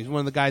yesterday, one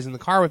of the guys in the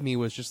car with me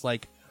was just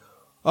like,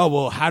 oh,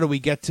 well, how do we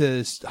get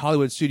to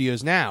Hollywood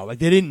Studios now? Like,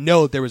 they didn't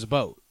know that there was a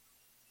boat.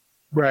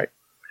 Right.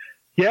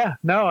 Yeah,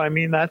 no, I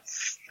mean,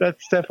 that's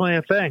definitely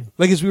a thing.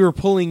 Like, as we were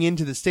pulling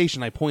into the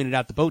station, I pointed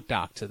out the boat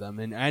dock to them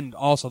and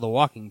also the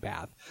walking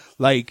path.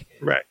 Like,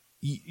 right.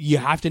 You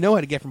have to know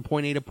how to get from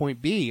point A to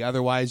point B,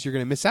 otherwise you're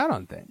going to miss out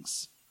on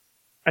things.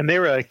 And they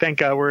were like, thank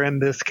God we're in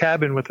this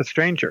cabin with a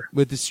stranger.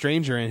 With the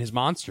stranger and his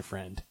monster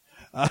friend.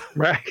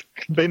 Right.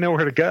 They know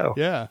where to go.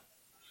 Yeah.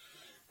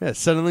 Yeah,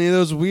 suddenly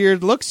those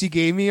weird looks you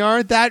gave me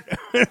aren't that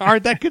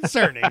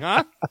concerning,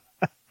 huh?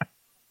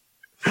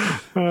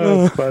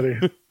 Oh, that's funny.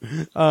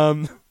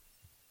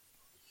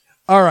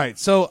 All right,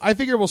 so I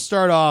figure we'll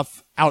start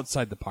off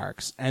outside the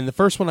parks, and the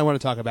first one I want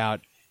to talk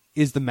about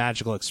is the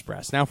Magical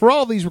Express. Now, for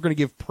all of these, we're going to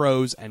give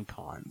pros and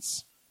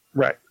cons.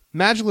 Right.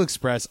 Magical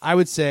Express, I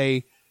would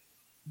say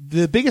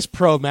the biggest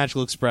pro of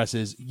Magical Express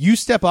is you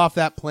step off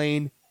that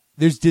plane,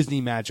 there's Disney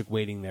magic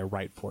waiting there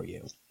right for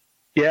you.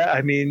 Yeah,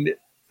 I mean,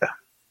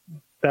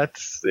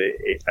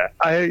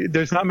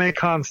 there's not many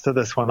cons to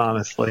this one,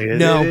 honestly.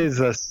 It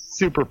is a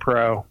super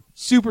pro.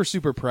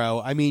 Super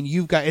pro. I mean,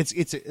 you've got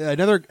it's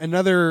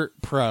another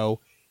pro.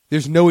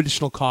 There's no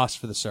additional cost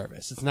for the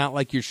service. It's not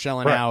like you're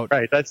shelling out.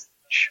 Right.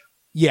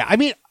 Yeah, I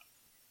mean,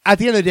 at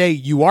the end of the day,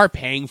 you are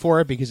paying for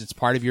it because it's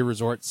part of your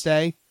resort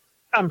stay.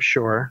 I'm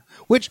sure.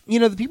 Which,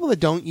 the people that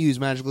don't use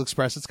Magical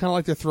Express, it's kind of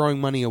like they're throwing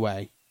money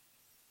away.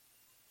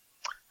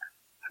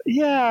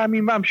 Yeah, I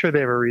mean, I'm sure they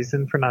have a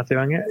reason for not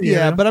doing it.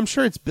 Yeah, but I'm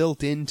sure it's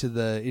built into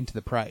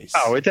the price.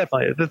 Oh, it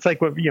definitely. It's like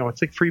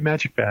it's like free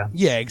Magic Band.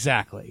 Yeah,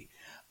 exactly.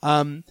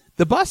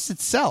 The bus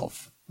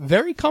itself,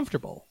 very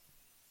comfortable.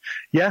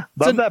 Yeah,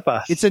 love that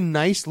bus. It's a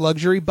nice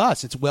luxury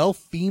bus. It's well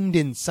themed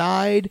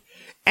inside,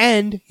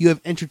 and you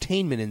have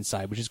entertainment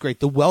inside, which is great.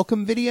 The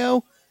welcome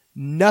video,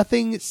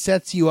 nothing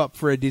sets you up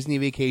for a Disney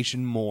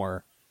vacation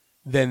more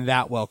than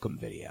that welcome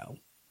video.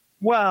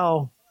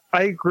 Well,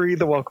 I agree.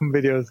 The welcome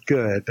video is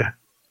good.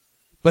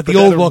 But the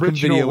old welcome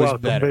video was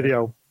better. The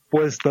video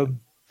was the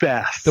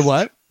best. The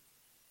what?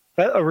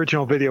 That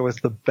original video was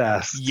the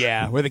best.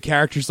 Yeah, where the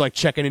character's like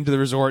checking into the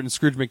resort and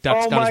Scrooge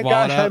McDuck's got his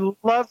wallet up.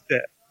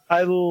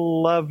 I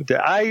loved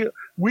it.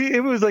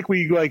 It was like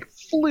we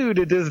flew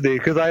to Disney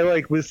because I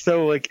was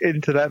so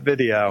into that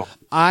video.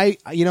 I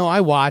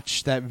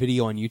watch that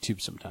video on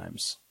YouTube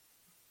sometimes.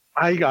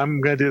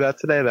 I'm gonna do that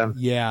today then.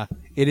 Yeah,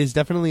 it is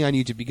definitely on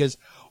YouTube because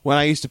when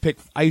I used to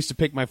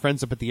pick my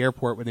friends up at the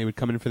airport when they would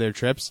come in for their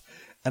trips,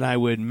 and I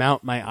would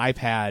mount my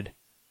iPad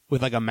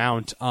with a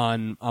mount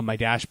on my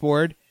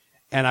dashboard,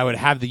 and I would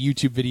have the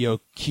YouTube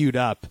video queued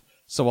up.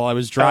 So while I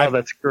was driving, oh,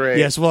 that's great.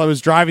 Yes, while I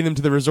was driving them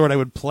to the resort, I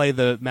would play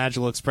the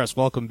Magical Express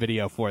welcome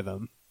video for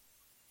them.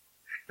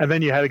 And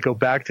then you had to go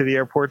back to the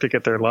airport to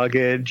get their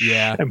luggage,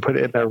 and put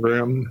it in their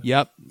room.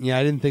 Yep. Yeah,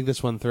 I didn't think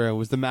this one through. It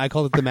was I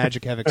called it the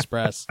Magic Have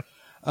Express.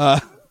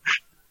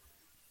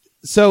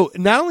 So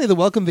not only the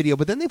welcome video,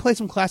 but then they play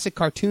some classic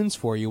cartoons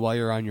for you while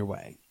you're on your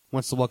way.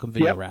 Once the welcome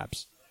video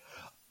wraps.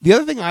 The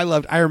other thing I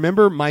loved, I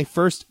remember my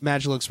first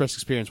Magical Express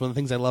experience. One of the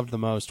things I loved the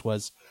most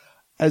was,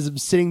 as I'm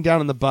sitting down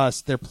on the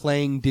bus, they're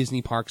playing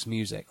Disney Parks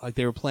music. Like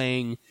they were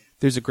playing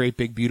There's a Great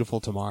Big Beautiful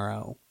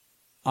Tomorrow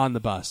on the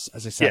bus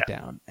as I sat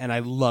down. And I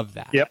love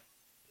that. Yep.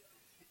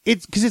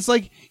 It's because it's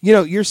like,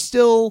 you're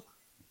still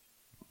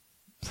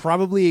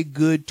probably a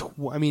good,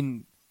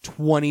 20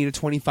 to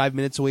 25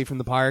 minutes away from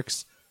the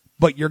parks,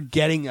 but you're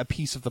getting a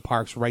piece of the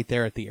parks right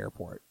there at the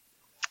airport.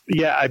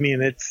 Yeah. I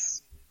mean,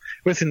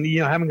 listen,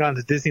 I haven't gone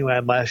to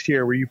Disneyland last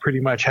year where you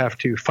pretty much have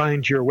to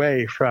find your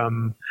way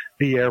from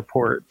the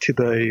airport to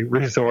the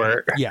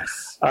resort.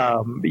 Yes.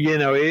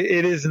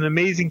 It is an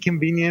amazing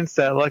convenience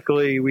that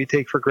luckily we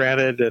take for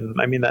granted. And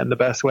I mean that in the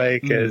best way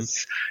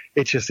because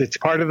it's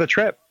part of the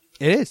trip.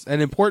 It is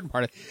an important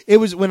part. It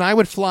was when I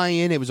would fly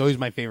in, it was always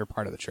my favorite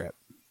part of the trip.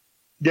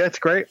 Yeah, it's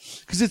great.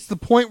 Because it's the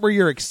point where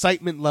your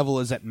excitement level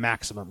is at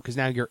maximum. Because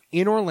now you're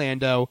in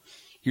Orlando,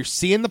 you're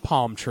seeing the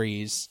palm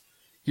trees,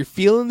 you're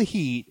feeling the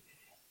heat,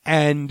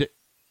 and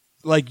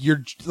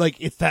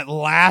it's that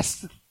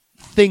last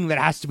thing that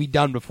has to be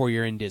done before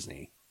you're in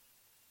Disney.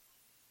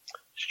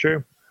 It's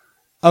true.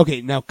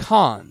 Okay, now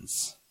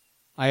cons.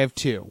 I have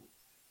 2.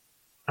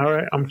 All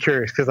right, I'm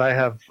curious because I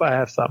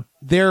have some.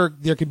 There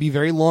could be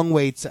very long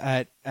waits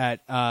at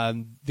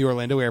the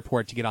Orlando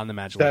airport to get on the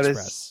Magical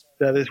Express.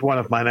 That is one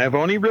of mine. I've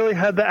only really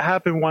had that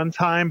happen one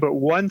time, but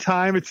one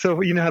time it's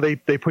so, you know how they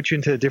put you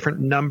into different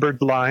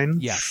numbered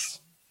lines?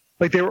 Yes.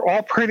 Like they were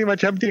all pretty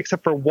much empty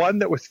except for one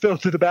that was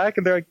filled to the back,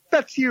 and they're like,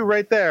 that's you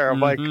right there. I'm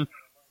like,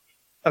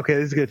 okay,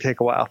 this is going to take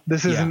a while.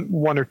 This isn't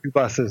 1 or 2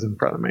 buses in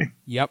front of me.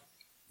 Yep.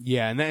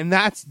 Yeah, and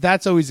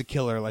that's always a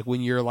killer, like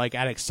when you're like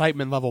at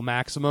excitement level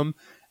maximum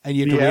and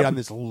you have to wait on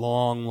this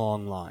long,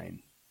 long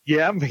line.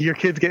 Yeah, your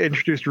kids get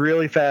introduced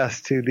really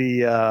fast to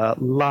the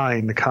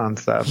line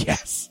concept.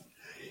 Yes.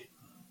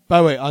 By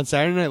the way, on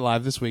Saturday Night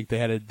Live this week, they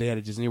had a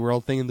Disney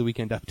World thing in the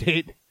Weekend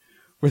Update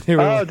where they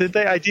were. Did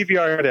they? I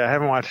DVR'd it. I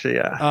haven't watched it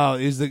yet. Oh,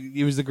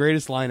 it was the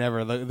greatest line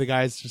ever. The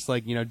guy's just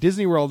like,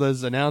 Disney World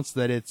has announced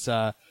that it's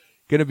going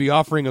to be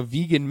offering a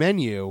vegan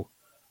menu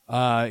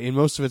in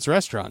most of its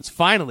restaurants.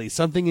 Finally,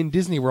 something in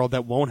Disney World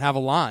that won't have a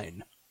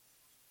line.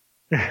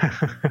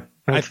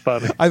 That's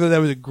funny. I thought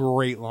that was a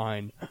great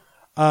line.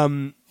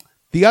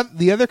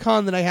 The other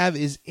con that I have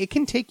is it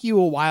can take you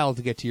a while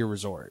to get to your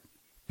resort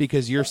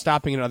because you're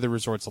stopping at other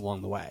resorts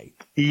along the way.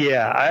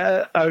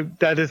 Yeah, I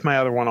that is my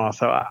other one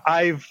also.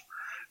 I've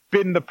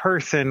been the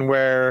person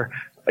where,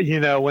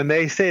 when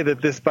they say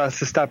that this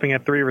bus is stopping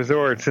at 3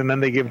 resorts and then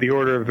they give the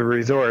order of the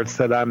resorts,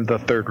 that I'm the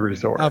 3rd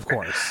resort. Of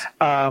course.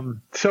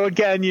 So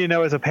again,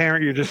 as a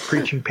parent, you're just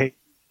preaching patience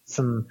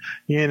and,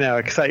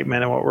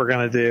 excitement and what we're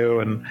going to do.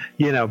 And,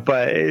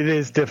 but it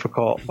is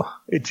difficult.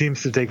 It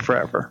seems to take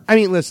forever. I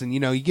mean, listen,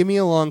 you give me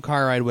a long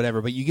car ride,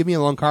 whatever, but you give me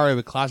a long car ride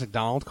with classic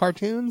Donald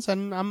cartoons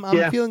and I'm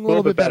feeling a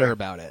little bit better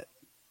about it.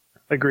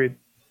 Agreed.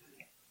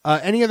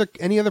 Any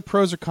other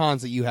pros or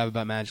cons that you have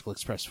about Magical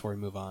Express before we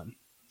move on?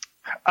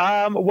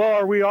 Well,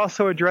 are we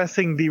also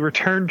addressing the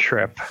return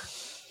trip?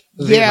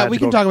 Yeah, we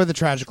can talk about the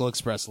Tragical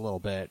Express a little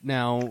bit.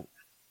 Now,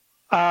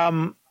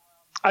 I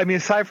mean,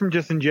 aside from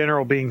just in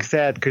general being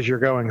sad because you're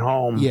going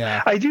home,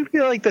 yeah, I do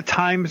feel like the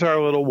times are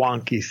a little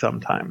wonky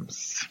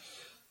sometimes.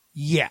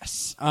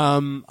 Yes.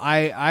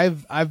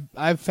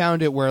 I've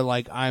found it where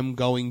like I'm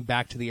going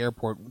back to the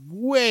airport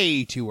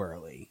way too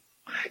early.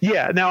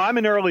 Yeah, now I'm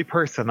an early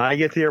person. I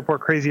get to the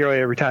airport crazy early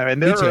every time, and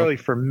they're early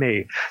for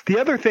me. The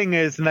other thing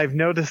is, and I've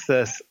noticed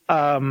this,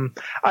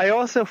 I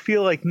also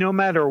feel like no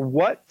matter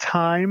what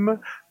time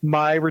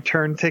my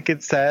return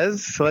ticket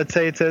says, so let's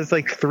say it says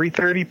like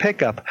 3:30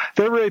 pickup,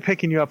 they're really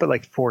picking you up at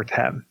like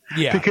 4:10.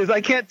 Yeah. Because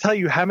I can't tell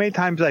you how many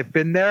times I've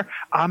been there.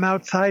 I'm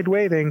outside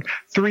waiting,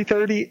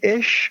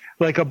 3:30-ish,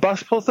 like a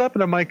bus pulls up,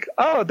 and I'm like,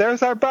 oh,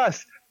 there's our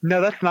bus.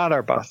 No, that's not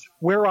our bus.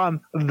 We're on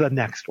the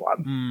next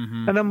one.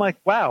 Mm-hmm. And I'm like,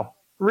 wow.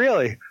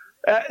 Really?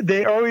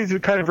 They always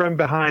kind of run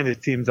behind,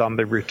 it seems, on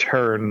the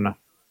return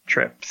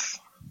trips.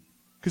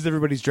 Because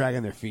everybody's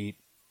dragging their feet.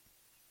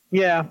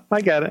 Yeah,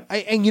 I get it.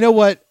 And you know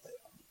what?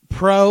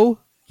 Pro,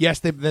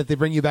 yes, that they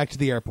bring you back to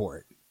the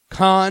airport.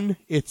 Con,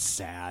 it's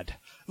sad.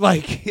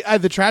 Like,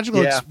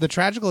 the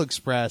Tragical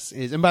Express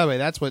is, and by the way,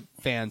 that's what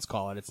fans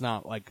call it. It's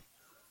not like,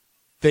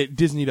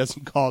 Disney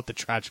doesn't call it the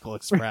Tragical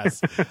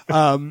Express.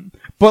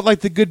 But like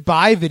the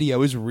goodbye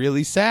video is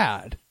really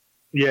sad.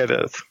 Yeah, it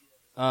is.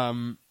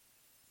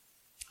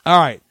 All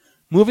right,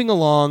 moving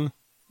along,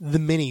 the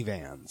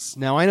minivans.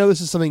 Now, I know this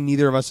is something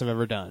neither of us have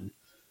ever done,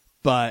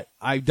 but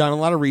I've done a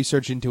lot of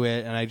research into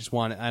it, and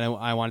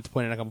I wanted to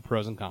point out a couple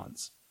pros and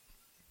cons.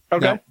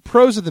 Okay. Now,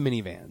 pros of the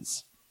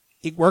minivans.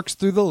 It works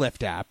through the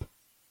Lyft app,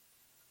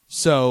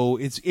 so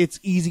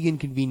it's easy and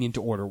convenient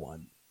to order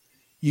one.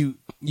 You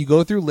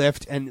go through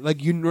Lyft, and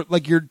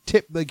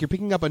you're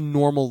picking up a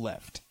normal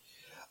Lyft,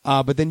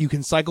 but then you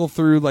can cycle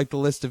through like the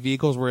list of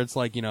vehicles where it's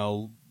like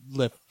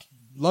Lyft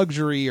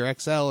Luxury or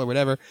XL or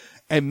whatever,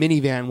 and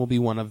minivan will be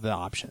one of the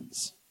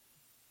options.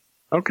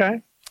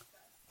 Okay.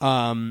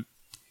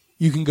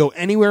 You can go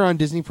anywhere on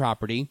Disney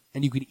property,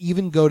 and you can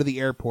even go to the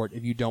airport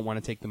if you don't want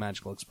to take the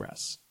Magical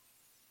Express.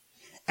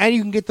 And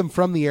you can get them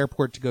from the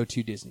airport to go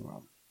to Disney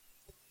World.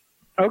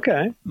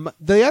 Okay.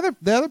 The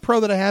other pro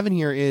that I have in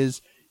here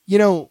is,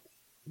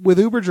 with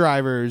Uber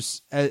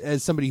drivers,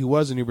 as somebody who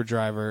was an Uber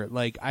driver,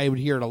 like I would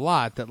hear it a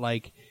lot that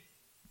like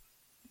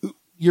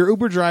your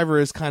Uber driver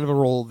is kind of a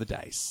roll of the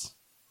dice.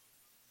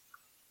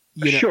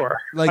 Sure.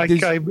 Like I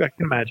can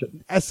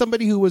imagine. As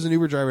somebody who was an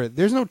Uber driver,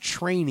 there's no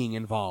training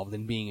involved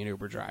in being an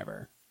Uber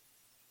driver.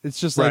 It's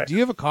just like, do you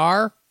have a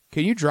car?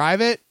 Can you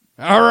drive it?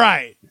 All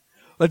right.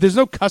 Like, there's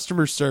no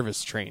customer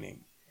service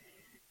training.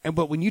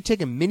 But when you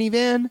take a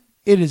minivan,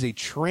 it is a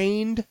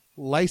trained,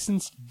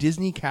 licensed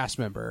Disney cast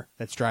member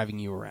that's driving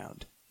you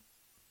around.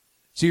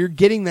 So you're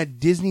getting that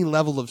Disney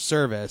level of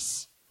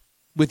service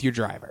with your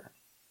driver.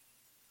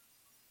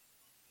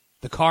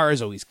 The car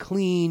is always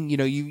clean. You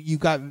know, you've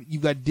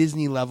got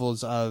Disney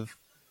levels of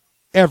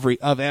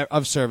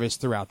service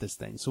throughout this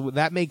thing. So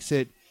that makes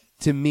it,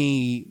 to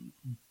me,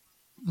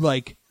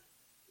 like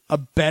a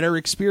better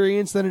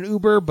experience than an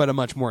Uber, but a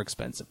much more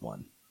expensive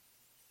one.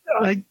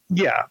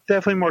 Yeah,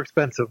 definitely more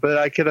expensive, but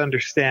I could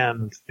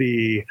understand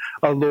the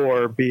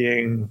allure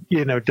being,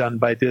 done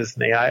by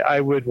Disney.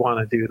 I would want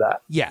to do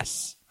that.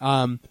 Yes.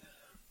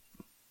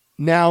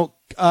 Now,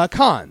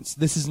 cons.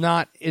 This is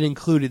not an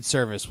included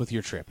service with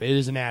your trip. It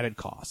is an added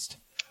cost.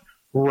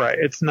 Right.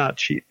 It's not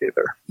cheap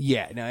either.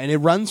 Yeah. No, and it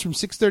runs from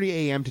 6:30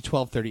 a.m. to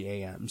 12:30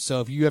 a.m. So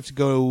if you have to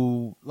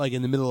go like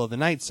in the middle of the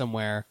night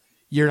somewhere,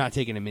 you're not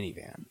taking a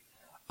minivan.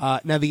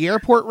 Now, the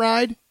airport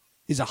ride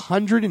is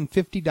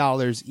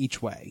 $150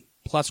 each way,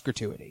 plus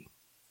gratuity.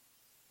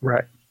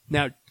 Right.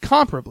 Now,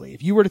 comparably,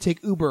 if you were to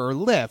take Uber or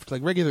Lyft,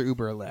 like regular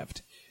Uber or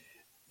Lyft,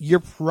 you're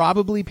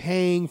probably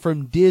paying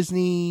from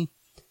Disney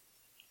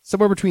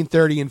somewhere between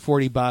 $30 and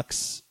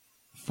 $40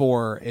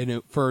 for an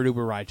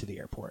Uber ride to the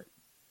airport.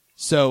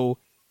 So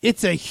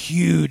it's a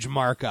huge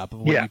markup of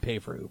what you pay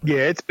for Uber.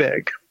 Yeah, it's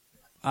big.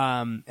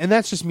 And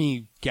that's just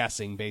me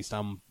guessing based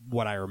on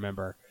what I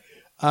remember.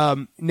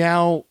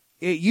 Now,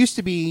 it used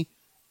to be,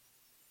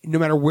 no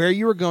matter where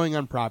you were going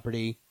on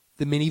property,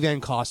 the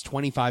minivan cost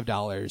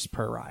 $25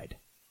 per ride.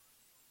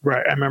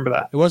 Right, I remember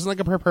that. It wasn't like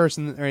a per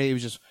person, or it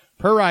was just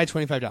per ride,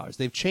 $25.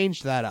 They've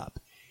changed that up.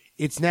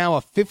 It's now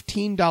a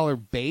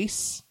 $15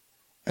 base,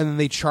 and then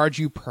they charge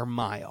you per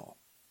mile.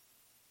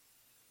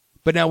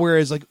 But now,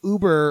 whereas like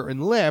Uber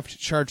and Lyft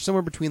charge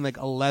somewhere between like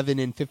 11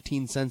 and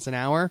 15 cents an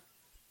hour,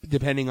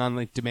 depending on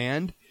like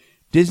demand,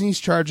 Disney's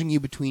charging you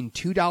between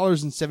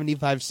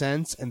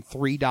 $2.75 and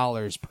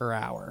 $3 per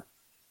hour.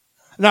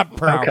 Not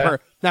per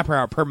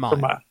hour, per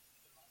mile.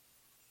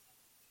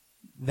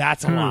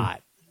 That's a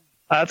lot.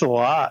 That's a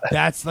lot.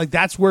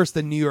 That's worse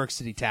than New York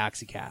City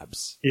taxi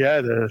cabs. Yeah,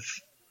 it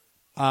is.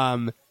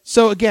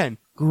 So again,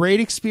 great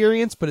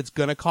experience, but it's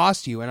going to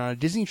cost you. And on a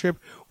Disney trip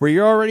where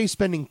you're already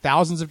spending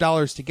thousands of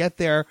dollars to get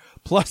there,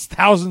 plus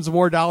thousands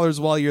more dollars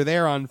while you're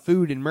there on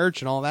food and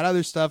merch and all that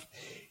other stuff,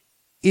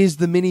 is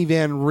the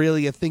minivan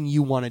really a thing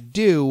you want to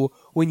do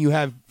when you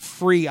have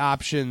free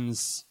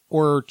options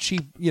or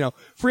cheap,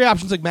 free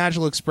options like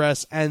Magical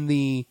Express and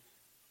the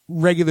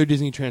regular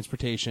Disney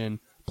transportation,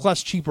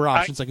 plus cheaper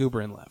options like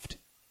Uber and Lyft?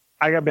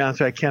 I gotta be honest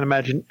with you, I can't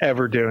imagine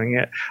ever doing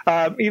it.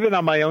 Even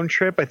on my own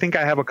trip, I think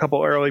I have a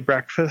couple early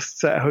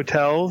breakfasts at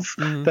hotels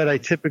that I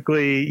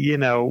typically,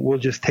 will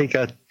just take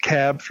a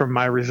cab from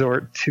my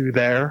resort to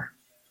there.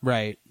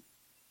 Right.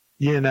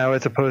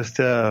 As opposed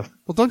to...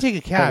 Well, don't take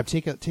a cab.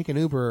 Take an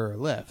Uber or a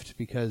Lyft,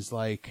 because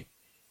like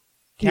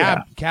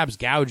cabs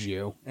gouge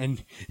you,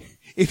 and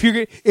if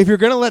you're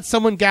gonna let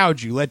someone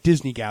gouge you, let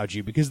Disney gouge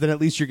you, because then at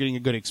least you're getting a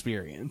good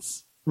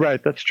experience.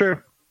 Right. That's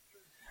true.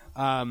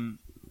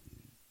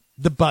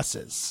 The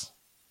buses.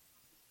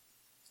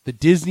 The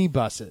Disney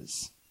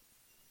buses.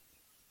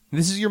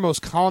 This is your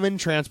most common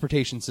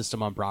transportation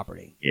system on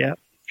property. Yep.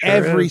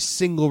 Every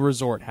single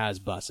resort has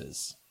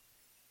buses.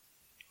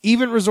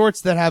 Even resorts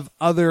that have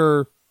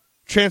other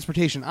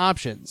transportation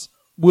options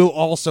will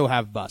also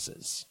have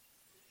buses.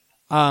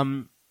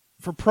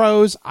 For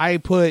pros, I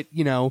put,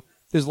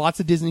 there's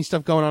lots of Disney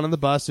stuff going on the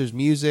bus. There's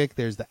music.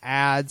 There's the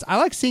ads. I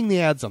like seeing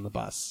the ads on the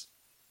bus.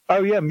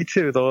 Oh, yeah, me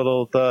too.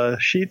 The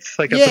sheets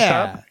at the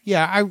top.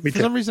 Yeah. For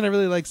some reason, I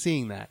really like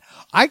seeing that.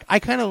 I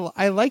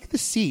like the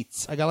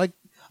seats. I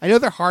know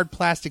they're hard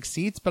plastic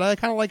seats, but I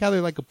kind of like how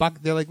they're like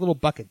they're like little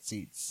bucket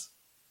seats.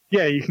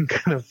 Yeah, you can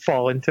kind of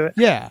fall into it.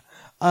 Yeah.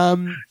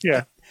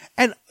 Yeah.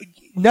 And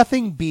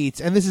nothing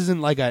beats, and this isn't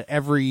like a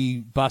every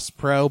bus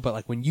pro, but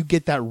like when you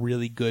get that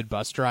really good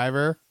bus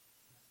driver,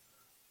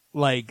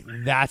 like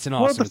that's an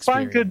awesome experience.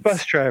 Find good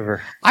bus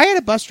driver. I had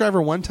a bus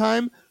driver one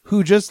time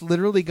who just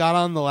literally got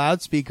on the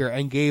loudspeaker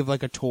and gave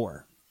like a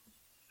tour.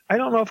 I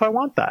don't know if I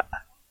want that.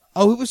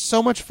 Oh, it was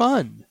so much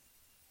fun.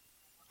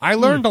 I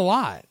learned a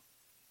lot.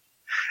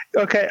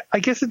 Okay, I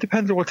guess it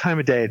depends on what time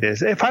of day it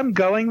is. If I'm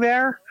going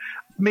there,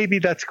 maybe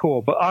that's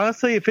cool. But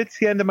honestly, if it's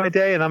the end of my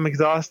day and I'm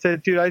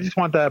exhausted, dude, I just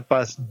want that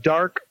bus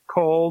dark,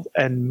 cold,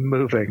 and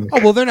moving.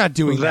 Oh, well, they're not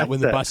doing that when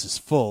the bus is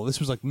full.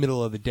 This was like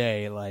middle of the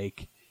day,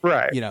 like,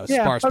 right.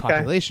 Sparse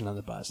population on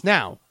the bus.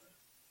 Now,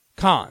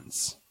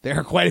 cons. There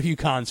are quite a few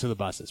cons for the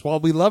buses. While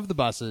we love the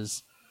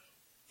buses,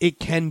 it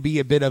can be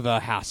a bit of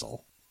a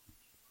hassle.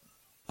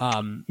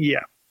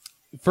 Yeah.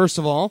 First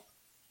of all,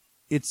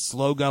 it's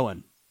slow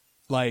going.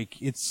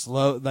 Like, it's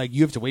slow. Like,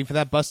 you have to wait for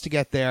that bus to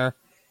get there,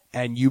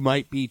 and you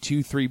might have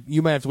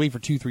to wait for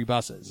 2-3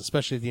 buses,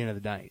 especially at the end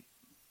of the night.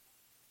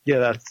 Yeah,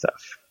 that's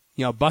tough.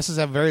 Buses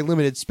have very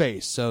limited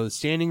space, so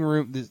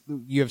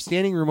you have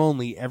standing room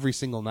only every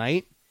single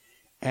night,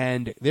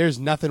 and there's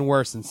nothing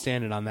worse than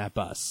standing on that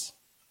bus.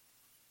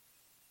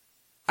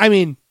 I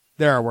mean,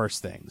 there are worse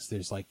things.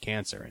 There's like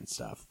cancer and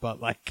stuff, but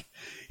like,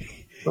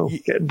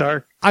 getting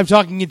dark. I'm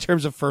talking in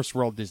terms of first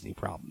world Disney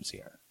problems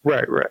here.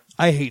 Right.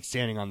 I hate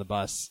standing on the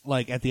bus,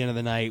 like at the end of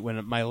the night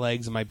when my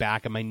legs and my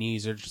back and my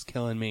knees are just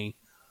killing me.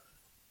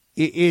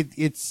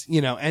 It's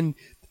and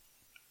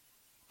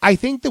I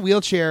think the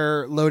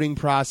wheelchair loading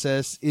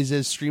process is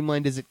as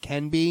streamlined as it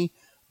can be,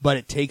 but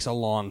it takes a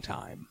long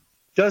time.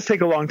 It does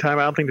take a long time.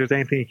 I don't think there's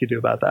anything you can do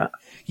about that.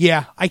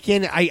 Yeah, I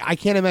can't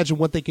imagine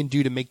what they can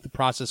do to make the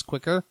process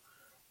quicker,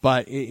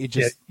 but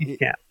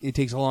it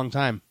takes a long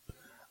time.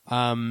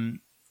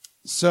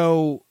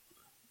 So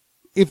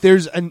if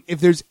there's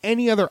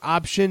any other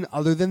option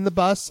other than the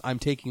bus, I'm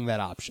taking that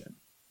option.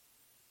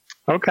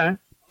 Okay.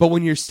 But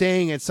when you're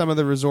staying at some of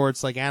the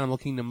resorts like Animal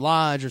Kingdom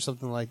Lodge or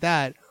something like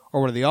that, or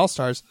one of the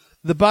All-Stars,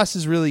 the bus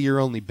is really your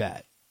only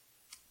bet.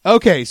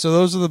 Okay, so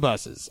those are the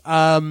buses.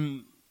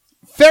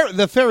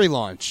 The ferry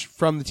launch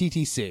from the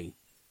TTC,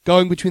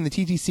 going between the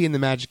TTC and the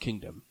Magic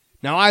Kingdom.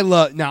 Now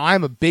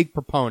I'm a big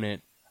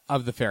proponent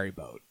of the ferry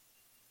boat.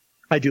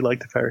 I do like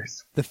the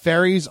ferries. The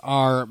ferries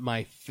are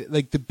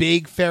like the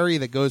big ferry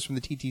that goes from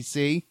the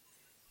TTC,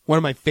 one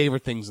of my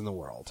favorite things in the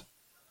world.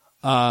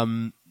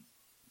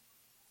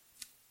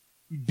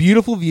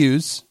 Beautiful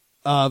views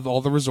of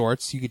all the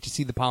resorts. You get to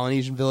see the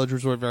Polynesian Village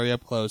Resort very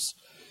up close.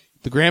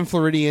 The Grand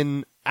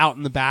Floridian out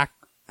in the back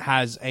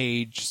has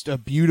just a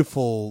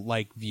beautiful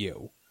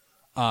view,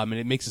 and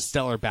it makes a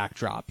stellar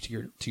backdrop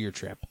to your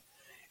trip.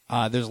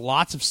 There's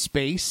lots of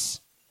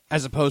space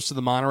as opposed to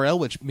the monorail,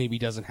 which maybe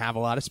doesn't have a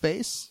lot of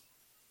space.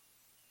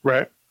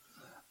 Right.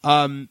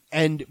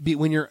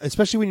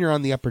 Especially when you're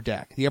on the upper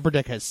deck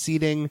has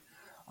seating,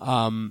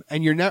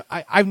 and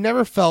I've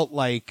never felt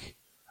like,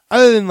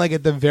 other than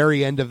at the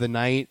very end of the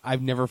night,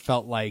 I've never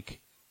felt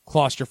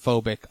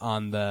claustrophobic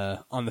on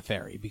the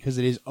ferry because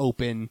it is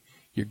open.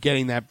 You're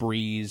getting that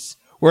breeze.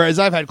 Whereas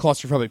I've had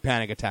claustrophobic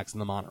panic attacks in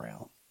the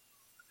monorail.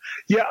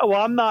 Yeah,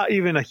 well, I'm not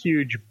even a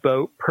huge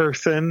boat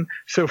person.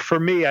 So for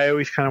me, I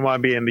always kind of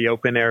want to be in the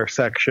open air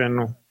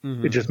section.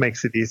 Mm-hmm. It just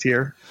makes it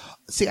easier.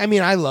 See, I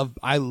mean, I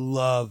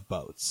love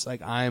boats.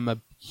 I'm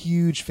a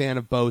huge fan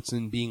of boats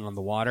and being on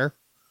the water.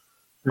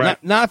 Right.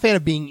 Not a fan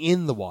of being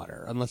in the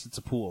water unless it's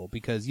a pool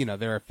because,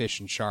 there are fish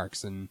and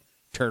sharks and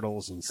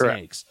turtles and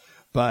snakes,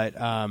 but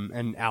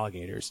and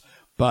alligators.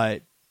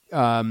 But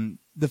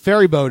the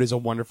ferry boat is a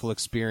wonderful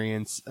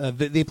experience.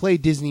 They play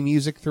Disney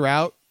music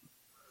throughout,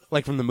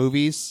 like from the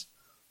movies.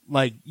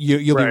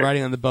 You'll be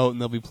riding on the boat and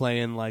they'll be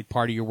playing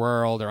Part of Your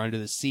World or Under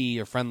the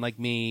Sea or Friend Like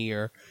Me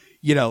or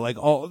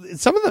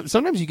some of them.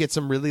 Sometimes you get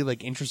some really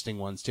interesting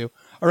ones too.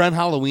 Around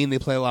Halloween they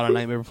play a lot of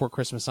Nightmare Before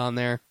Christmas on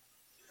there.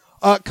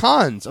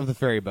 Cons of the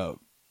ferry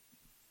boat.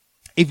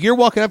 If you're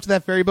walking up to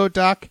that ferry boat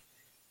dock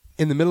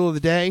in the middle of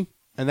the day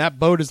and that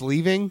boat is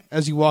leaving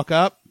as you walk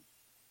up,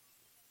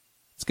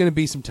 it's going to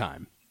be some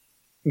time.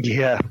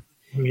 Yeah.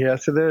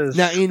 Yes, it is.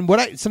 Now,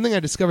 something I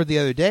discovered the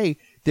other day,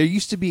 there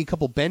used to be a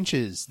couple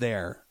benches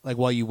there,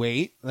 while you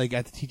wait, at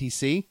the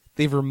TTC.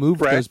 They've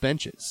removed those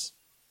benches.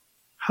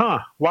 Huh.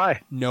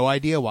 Why? No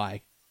idea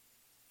why.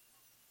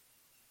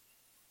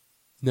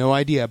 No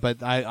idea,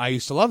 but I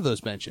used to love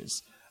those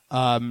benches.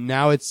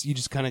 Now you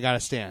just kind of got to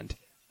stand.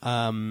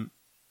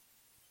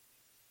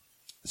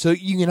 So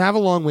you can have a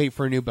long wait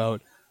for a new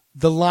boat.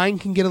 The line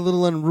can get a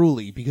little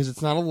unruly because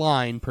it's not a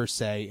line per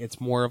se. It's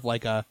more of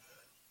a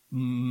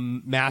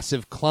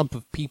massive clump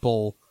of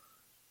people.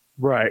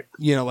 Right.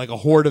 Like a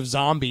horde of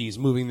zombies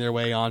moving their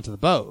way onto the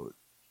boat.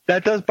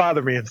 That does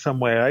bother me in some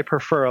way. I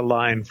prefer a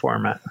line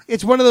format.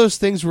 It's one of those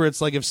things where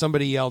it's if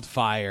somebody yelled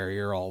fire,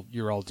 you're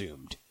all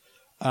doomed.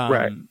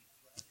 Right.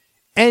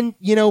 And,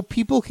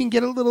 people can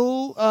get a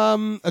little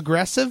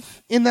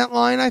aggressive in that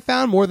line, I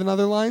found, more than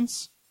other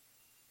lines.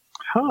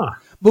 Huh.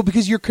 Well,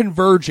 because you're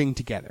converging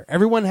together.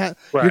 Everyone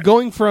you're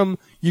going from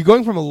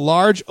a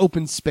large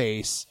open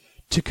space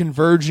to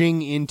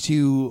converging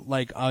into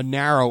a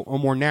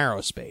more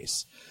narrow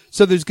space.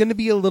 So there's going to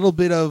be a little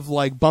bit of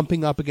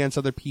bumping up against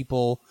other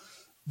people.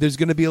 There's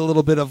going to be a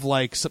little bit of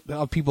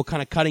of people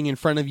kind of cutting in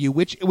front of you,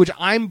 which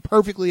I'm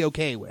perfectly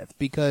okay with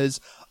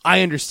because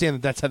I understand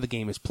that that's how the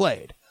game is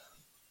played.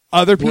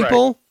 Other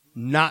people,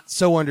 not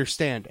so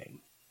understanding.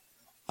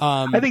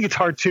 I think it's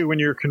hard too when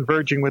you're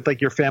converging with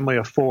your family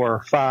of 4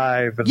 or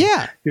 5, and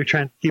you're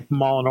trying to keep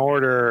them all in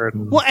order.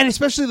 And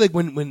especially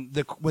when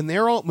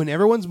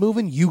everyone's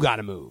moving, you got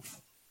to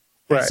move.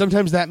 Right.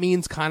 Sometimes that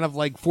means kind of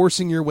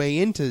forcing your way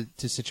into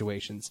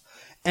situations.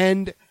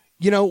 And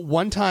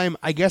one time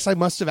I guess I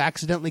must have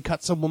accidentally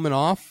cut some woman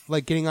off,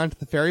 getting onto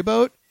the ferry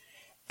boat,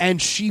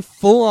 and she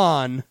full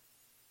on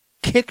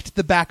kicked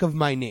the back of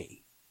my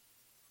knee.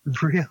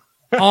 Really?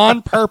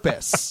 On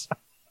purpose.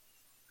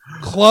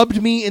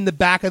 Clubbed me in the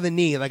back of the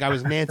knee like I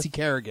was Nancy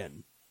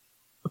Kerrigan.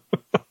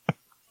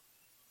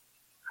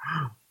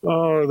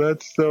 Oh,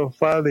 that's so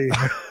funny.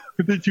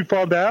 Did you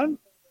fall down?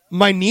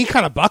 My knee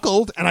kind of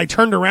buckled, and I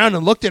turned around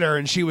and looked at her,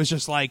 and she was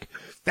just like,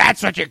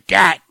 "That's what you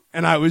get."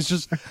 And I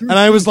was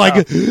like,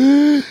 and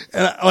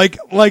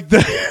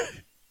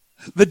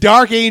the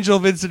dark angel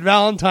Vincent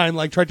Valentine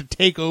tried to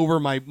take over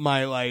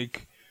my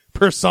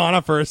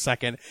persona for a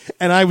second,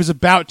 and I was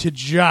about to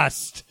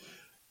just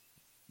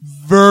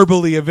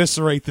verbally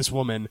eviscerate this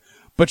woman,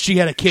 but she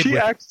had a kid. She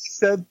actually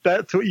said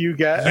that's what you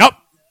get. Yep.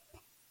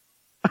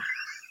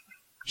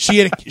 She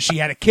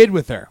had a kid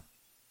with her.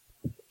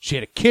 She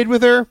had a kid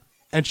with her,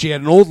 and she had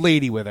an old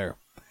lady with her.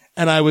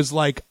 And I was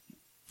like,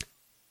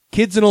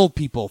 kids and old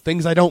people,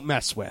 things I don't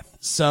mess with.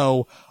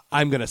 So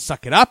I'm going to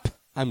suck it up.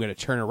 I'm going to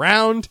turn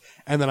around,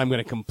 and then I'm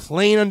going to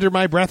complain under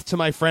my breath to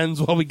my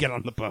friends while we get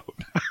on the boat.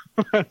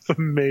 That's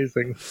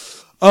amazing.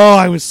 Oh,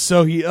 I was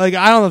so like,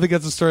 I don't think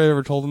that's a story I've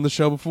ever told on the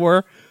show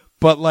before,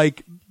 but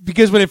like,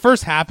 because when it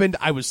first happened,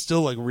 I was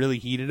still like really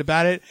heated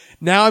about it.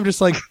 Now I'm just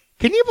like,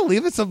 can you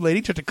believe that some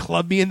lady tried to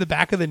club me in the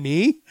back of the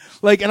knee?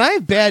 Like, and I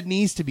have bad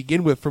knees to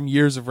begin with from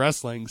years of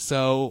wrestling.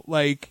 So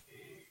like,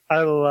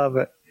 I love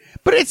it.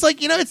 But it's like,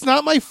 it's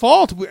not my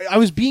fault. I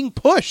was being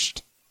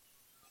pushed.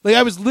 Like,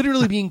 I was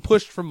literally being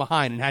pushed from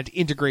behind and had to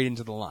integrate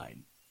into the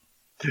line.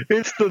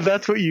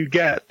 That's what you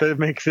get. That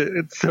makes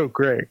it's so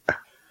great.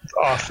 It's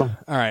awesome.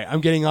 All right,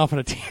 I'm getting off on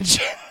a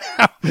tangent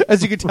now.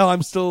 As you can tell,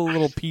 I'm still a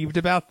little peeved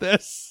about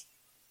this.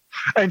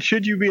 And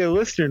should you be a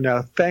listener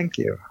now, thank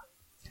you.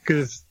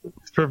 Because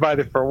it's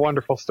provided for a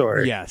wonderful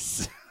story.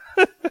 Yes.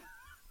 This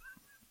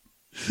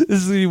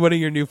is going to be one of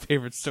your new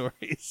favorite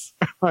stories.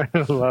 I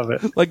love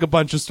it. Like a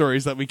bunch of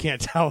stories that we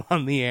can't tell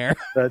on the air.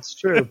 That's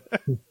true.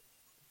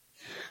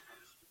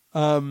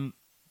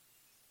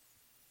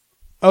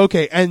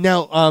 Okay, and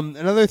now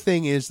another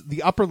thing is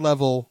the upper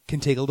level can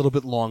take a little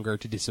bit longer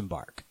to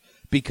disembark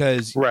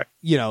because, right.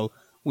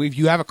 If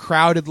you have a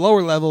crowded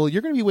lower level,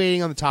 you're going to be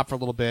waiting on the top for a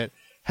little bit.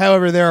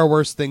 However, there are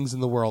worse things in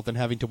the world than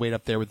having to wait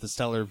up there with the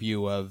stellar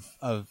view of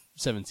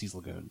Seven Seas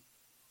Lagoon.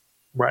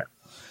 Right.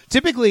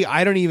 Typically,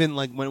 I don't even,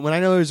 like, when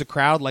I know there's a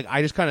crowd, like,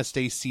 I just kind of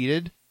stay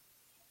seated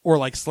or,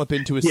 like, slip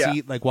into a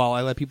seat, like, while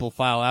I let people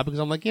file out because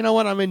I'm like, you know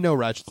what, I'm in no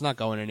rush. It's not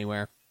going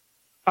anywhere.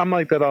 I'm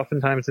like that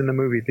oftentimes in the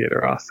movie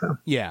theater also.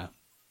 Yeah.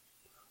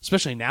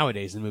 Especially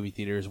nowadays in movie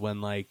theaters when,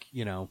 like,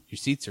 your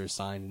seats are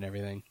assigned and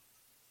everything.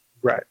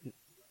 Right.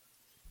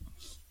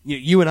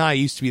 You and I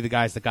used to be the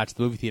guys that got to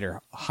the movie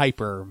theater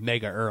hyper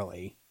mega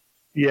early.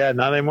 Yeah,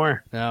 not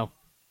anymore. No.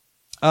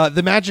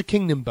 The Magic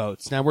Kingdom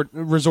boats. Now we're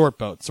resort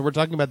boats. So we're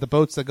talking about the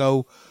boats that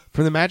go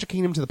from the Magic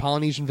Kingdom to the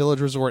Polynesian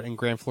Village Resort and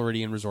Grand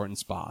Floridian Resort and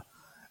Spa.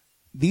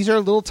 These are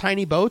little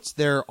tiny boats.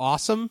 They're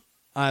awesome.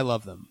 I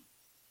love them.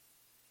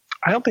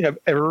 I don't think I've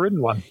ever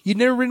ridden one. You've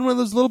never ridden one of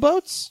those little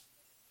boats?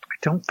 I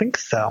don't think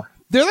so.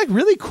 They're like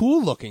really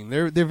cool looking.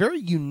 They're very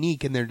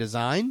unique in their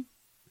design.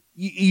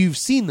 You've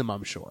seen them,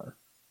 I'm sure.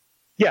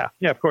 Yeah,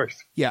 of course.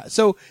 Yeah,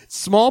 so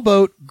small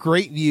boat,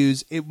 great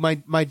views.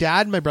 My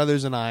dad, my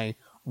brothers, and I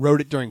rode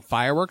it during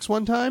fireworks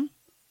one time.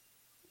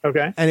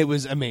 Okay. And it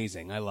was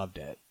amazing. I loved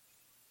it.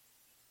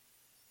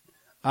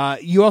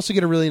 You also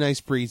get a really nice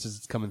breeze as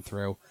it's coming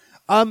through.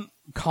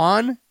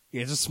 Con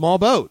is a small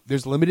boat.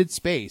 There's limited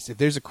space. If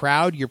there's a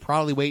crowd, you're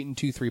probably waiting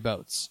 2-3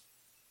 boats.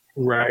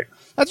 Right.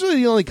 That's really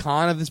the only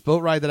con of this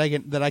boat ride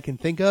that I can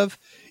think of.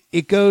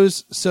 It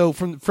goes so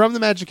from the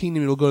Magic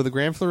Kingdom, it'll go to the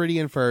Grand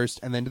Floridian first,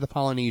 and then to the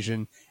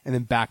Polynesian, and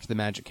then back to the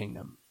Magic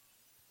Kingdom.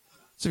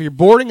 So if you're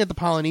boarding at the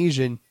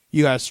Polynesian,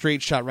 you got a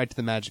straight shot right to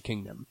the Magic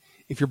Kingdom.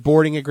 If you're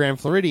boarding at Grand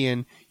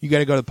Floridian, you got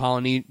to go to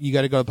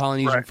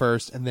Polynesian right.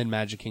 first, and then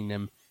Magic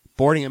Kingdom.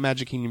 Boarding at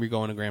Magic Kingdom, you're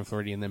going to Grand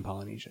Floridian, then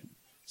Polynesian.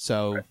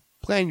 So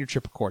plan your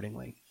trip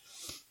accordingly.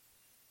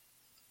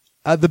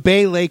 The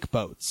Bay Lake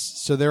boats.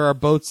 So there are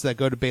boats that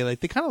go to Bay Lake.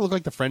 They kind of look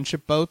like the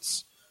Friendship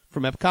boats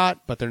from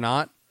Epcot, but they're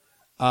not.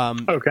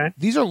 Okay.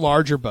 These are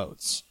larger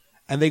boats,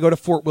 and they go to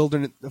Fort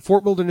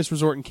Wilderness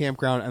Resort and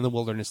Campground and the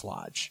Wilderness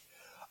Lodge.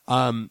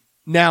 Now,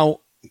 a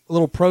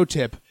little pro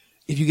tip.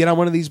 If you get on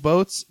one of these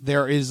boats,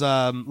 there is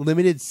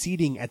limited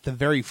seating at the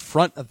very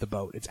front of the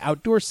boat. It's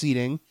outdoor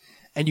seating,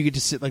 and you get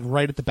to sit like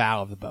right at the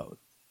bow of the boat.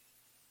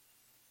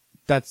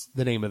 That's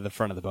the name of the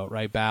front of the boat,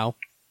 right? Bow.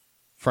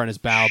 Front is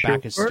bow, Sure.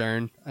 back is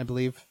stern, I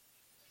believe.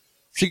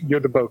 So, You're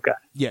the boat guy.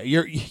 yeah,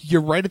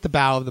 you're right at the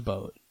bow of the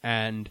boat,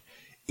 and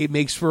it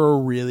makes for a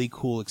really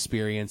cool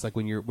experience, like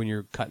when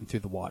you're cutting through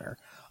the water.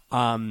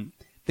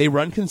 They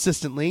run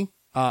consistently.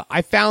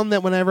 I found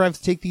that whenever I have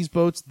to take these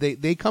boats,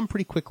 they come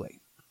pretty quickly,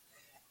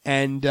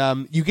 and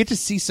you get to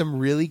see some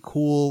really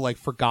cool, like,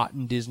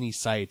 forgotten Disney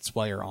sites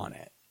while you're on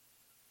it.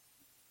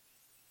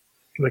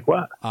 Like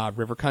what?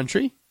 River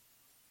Country.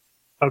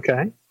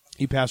 Okay.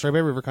 You pass right by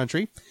River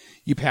Country.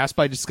 You pass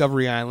by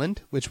Discovery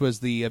Island, which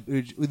was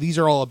these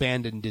are all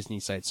abandoned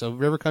Disney sites. So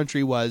River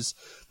Country was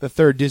the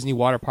third Disney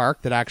water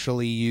park that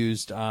actually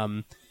used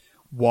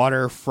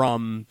water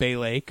from Bay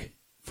Lake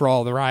for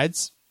all the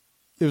rides.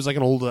 It was like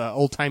an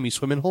old-timey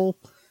swimming hole.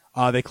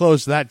 They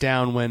closed that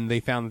down when they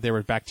found that there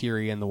was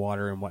bacteria in the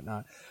water and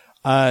whatnot.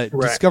 Right.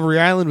 Discovery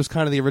Island was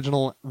kind of the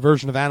original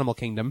version of Animal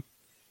Kingdom.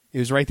 It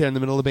was right there in the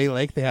middle of Bay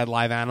Lake. They had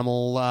live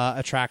animal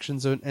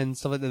attractions and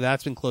stuff like that.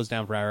 That's been closed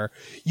down forever.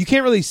 You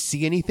can't really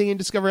see anything in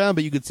Discovery Island,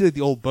 but you could see like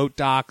the old boat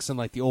docks and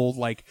like the old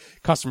like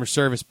customer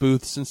service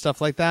booths and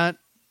stuff like that.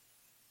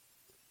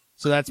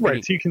 So that's pretty,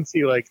 right. So you can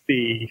see like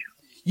the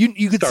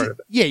you could start see, of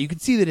it. yeah, you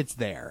could see that it's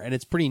there, and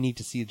it's pretty neat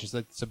to see just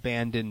like this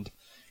abandoned,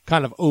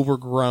 kind of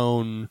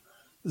overgrown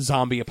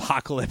zombie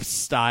apocalypse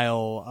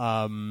style,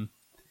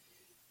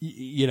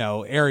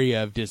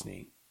 area of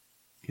Disney.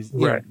 Because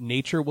right.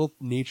 nature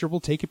will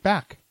take it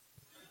back.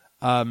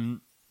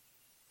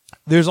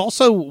 There's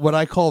also what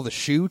I call the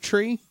shoe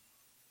tree.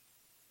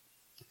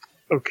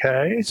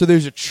 Okay. So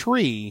there's a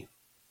tree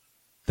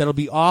that'll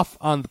be off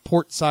on the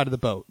port side of the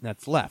boat, and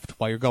that's left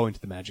while you're going to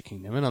the Magic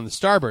Kingdom, and on the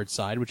starboard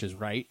side, which is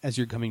right, as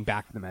you're coming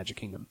back to the Magic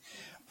Kingdom.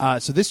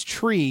 So this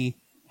tree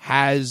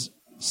has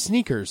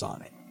sneakers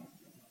on it.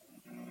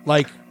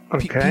 Like,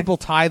 people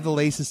tie the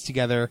laces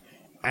together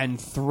and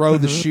throw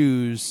the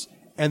shoes,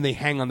 and they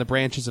hang on the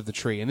branches of the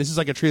tree. And this is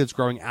like a tree that's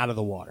growing out of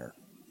the water.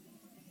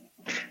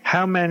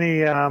 How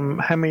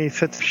many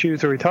sets of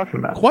shoes are we talking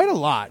about? Quite a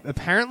lot.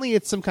 Apparently,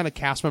 it's some kind of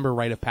cast member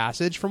rite of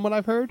passage, from what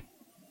I've heard.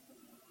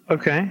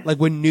 Okay. Like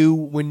when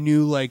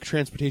new like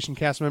transportation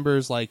cast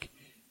members like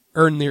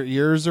earn their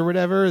ears or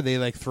whatever, they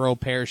like throw a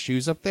pair of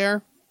shoes up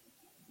there.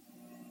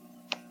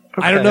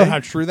 Okay. I don't know how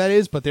true that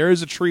is, but there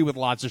is a tree with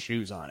lots of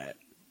shoes on it.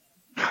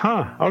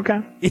 Huh. Okay.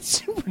 It's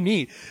super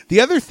neat.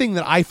 The other thing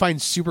that I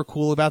find super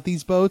cool about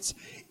these boats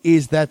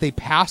is that they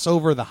pass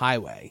over the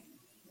highway.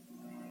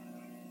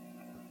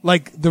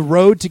 Like the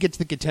road to get to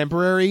the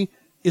Contemporary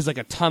is like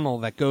a tunnel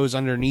that goes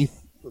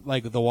underneath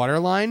like the water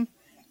line,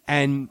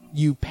 and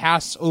you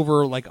pass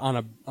over like on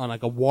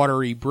a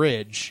watery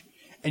bridge,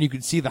 and you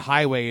can see the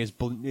highway is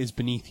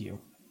beneath you.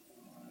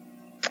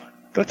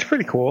 That's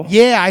pretty cool.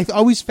 Yeah, I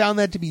always found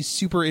that to be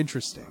super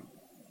interesting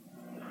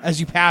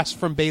as you pass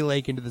from Bay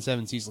Lake into the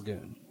Seven Seas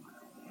Lagoon.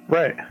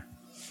 Right.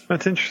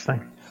 That's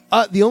interesting.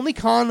 The only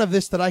con of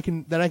this that I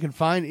can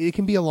find, it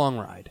can be a long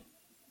ride.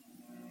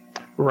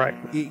 Right.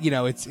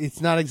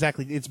 It's not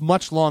exactly, it's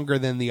much longer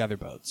than the other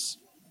boats.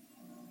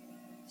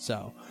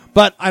 So,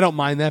 but I don't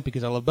mind that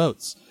because I love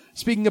boats.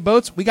 Speaking of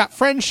boats, we got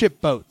Friendship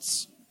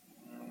boats.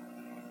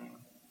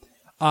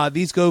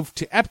 These go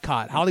to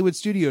Epcot, Hollywood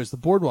Studios, the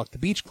Boardwalk, the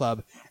Beach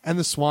Club, and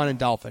the Swan and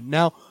Dolphin.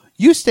 Now,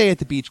 you stay at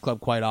the Beach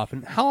Club quite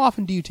often. How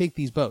often do you take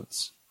these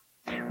boats?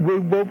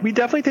 We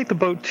definitely take the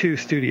boat to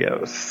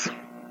Studios.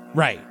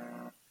 Right.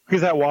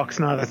 Because that walk's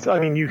not,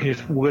 you can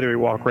just literally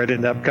walk right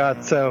into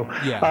Epcot. So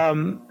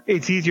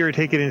it's easier to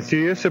take it in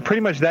Studios. So pretty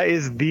much that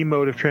is the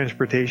mode of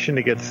transportation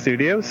to get to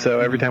Studios.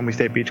 So every time we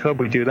stay at Beach Club,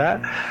 we do that.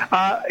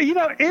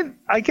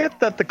 I get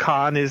that the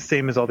con is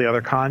same as all the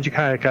other cons. You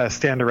kind of got to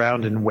stand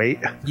around and wait.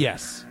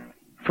 Yes.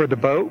 For the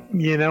boat,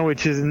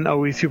 which isn't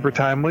always super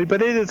timely,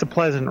 but it is a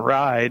pleasant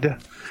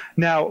ride.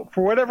 Now,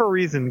 for whatever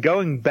reason,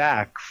 going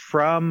back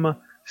from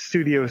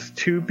Studios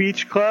to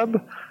Beach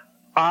Club,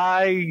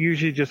 I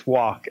usually just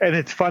walk. And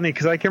it's funny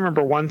because I can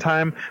remember one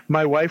time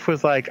my wife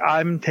was like,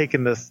 I'm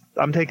taking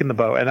the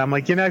boat. And I'm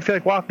like, I feel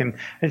like walking.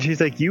 And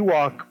she's like, you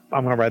walk,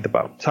 I'm going to ride the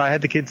boat. So I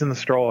had the kids in the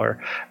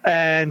stroller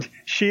and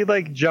she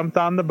like jumped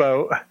on the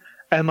boat.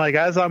 And like,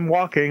 as I'm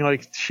walking,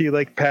 like she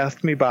like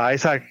passed me by.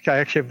 So I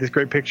actually have this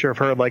great picture of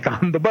her like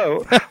on the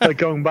boat, like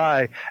going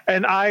by.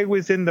 And I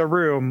was in the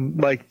room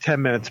like 10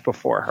 minutes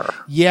before her.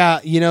 Yeah.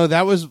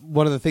 That was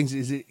one of the things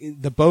is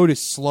the boat is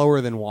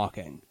slower than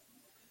walking.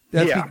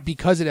 That's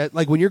because it,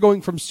 like when you're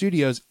going from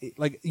Studios,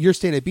 like you're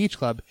staying at Beach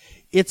Club,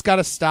 it's got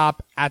to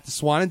stop at the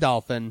Swan and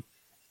Dolphin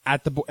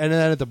and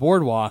then at the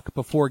Boardwalk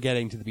before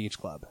getting to the Beach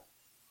Club.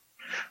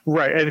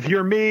 Right. And if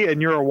you're me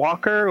and you're a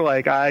walker,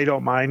 like I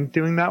don't mind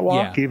doing that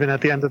walk even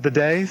at the end of the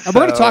day. So. And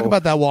we're going to talk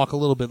about that walk a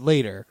little bit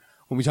later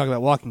when we talk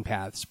about walking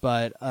paths,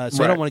 but I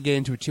don't want to get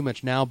into it too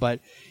much now, but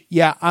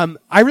yeah,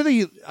 I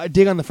really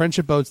dig on the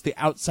Friendship boats, the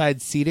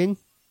outside seating.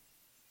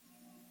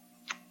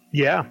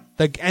 Yeah.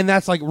 And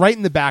that's like right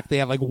in the back. They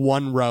have like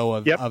one row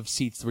of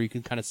seats where you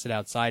can kind of sit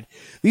outside.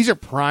 These are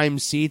prime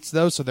seats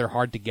though, so they're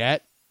hard to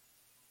get.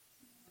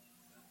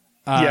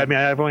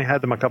 I've only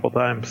had them a couple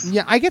times.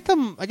 Yeah, I get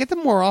them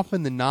more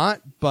often than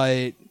not,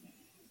 but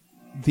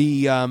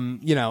the,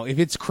 if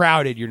it's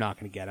crowded, you're not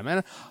going to get them.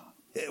 And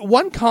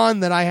one con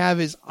that I have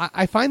is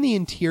I find the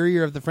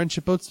interior of the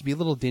Friendship boats to be a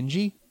little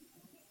dingy.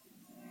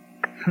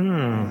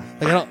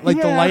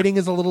 The lighting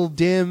is a little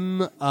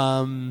dim.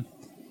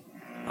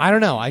 I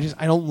don't know. I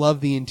don't love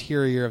the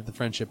interior of the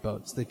Friendship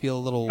boats. They feel a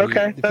little weird.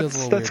 Okay,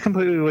 that's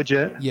completely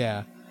legit.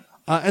 Yeah,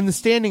 and the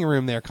standing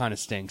room there kind of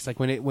stinks. Like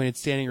when it's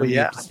standing room, you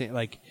have to stand,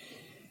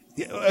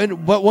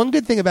 but one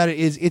good thing about it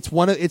is it's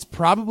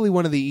probably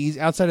one of the easy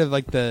outside of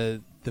like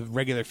the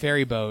regular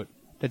ferry boat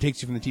that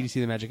takes you from the TDC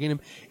to the Magic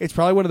Kingdom. It's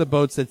probably one of the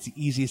boats that's the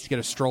easiest to get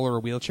a stroller or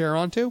wheelchair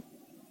onto.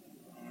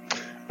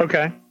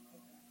 Okay.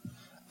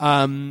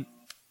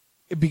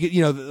 Because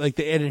and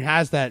it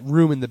has that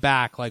room in the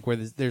back, like where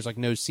there's like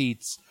no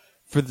seats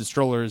for the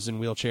strollers and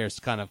wheelchairs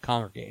to kind of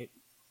congregate.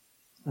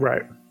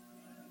 Right.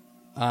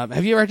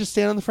 Have you ever had to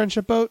stand on the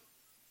Friendship boat?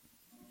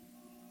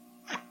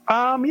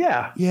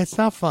 Yeah. Yeah, it's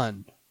not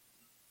fun.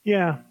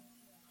 Yeah.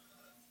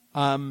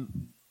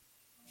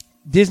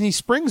 Disney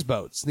Springs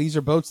boats. These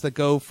are boats that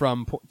go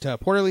from to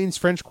Port Orleans,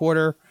 French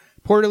Quarter,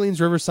 Port Orleans,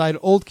 Riverside,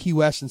 Old Key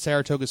West, and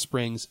Saratoga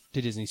Springs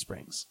to Disney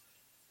Springs.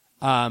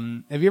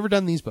 Have you ever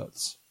done these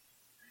boats?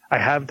 I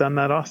have done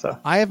that also.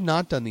 I have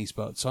not done these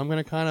boats, so I'm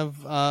going to kind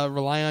of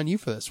rely on you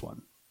for this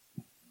one.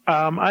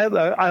 I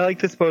like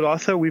this boat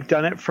also. We've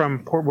done it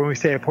from when we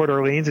stay at Port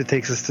Orleans. It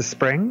takes us to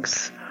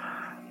Springs.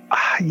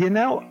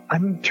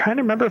 I'm trying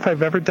to remember if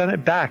I've ever done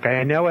it back.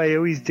 I know I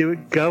always do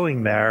it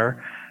going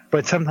there,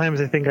 but sometimes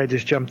I think I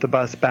just jump the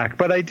bus back.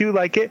 But I do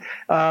like it.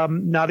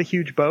 Not a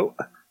huge boat,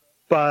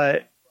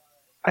 but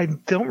I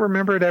don't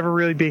remember it ever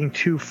really being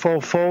too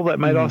full. That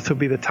might also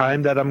be the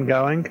time that I'm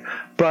going.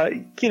 But,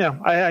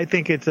 I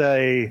think it's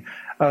a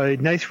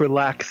nice,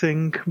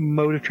 relaxing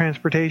mode of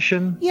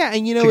transportation. Yeah,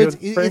 and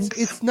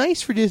it's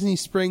nice for Disney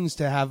Springs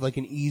to have like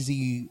an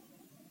easy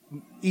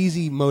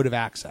mode of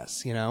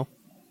access,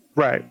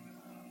 Right.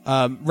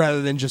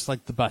 Rather than just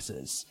like the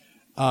buses.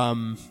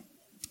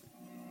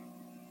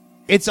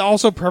 It's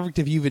also perfect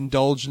if you've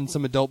indulged in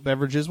some adult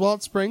beverages while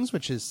at Springs,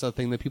 which is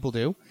something that people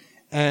do.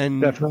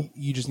 And Definitely.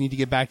 You just need to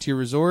get back to your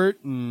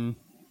resort and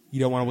you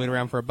don't want to wait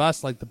around for a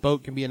bus. Like the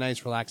boat can be a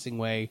nice, relaxing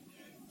way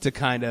to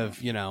kind of,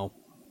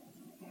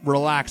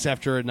 relax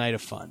after a night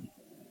of fun.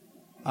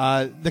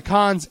 The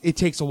cons, it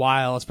takes a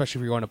while, especially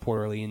if you're going to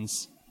Port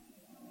Orleans.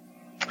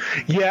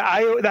 Yeah,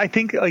 I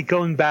think like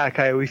going back,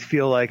 I always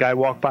feel like I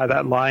walk by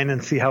that line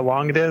and see how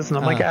long it is, and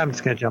I'm like, I'm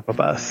just gonna jump a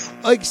bus.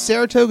 Like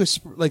Saratoga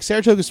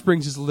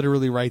Springs is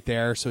literally right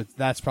there, so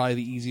that's probably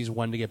the easiest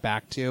one to get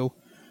back to.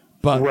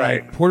 But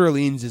like, Port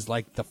Orleans is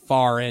like the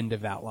far end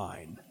of that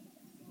line.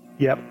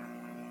 Yep.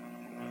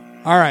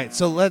 All right,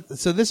 so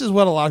this is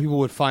what a lot of people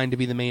would find to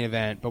be the main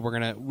event, but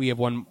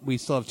we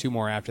still have two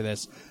more after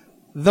this.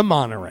 The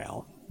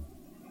monorail.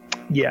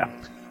 Yeah.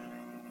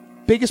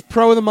 Biggest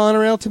pro of the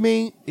monorail to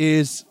me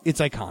is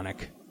it's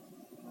iconic.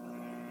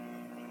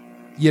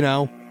 You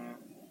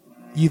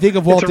think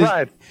of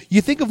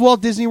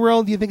Walt Disney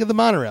World, you think of the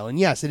monorail, and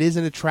yes, it is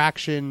an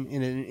attraction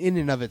in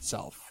and of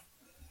itself.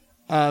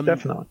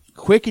 Definitely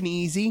quick and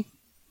easy.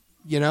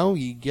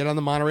 You get on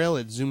the monorail,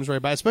 it zooms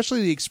right by,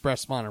 especially the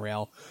express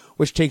monorail,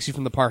 which takes you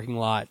from the parking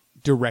lot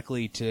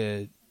directly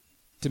to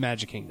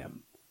Magic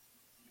Kingdom.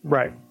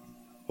 Right.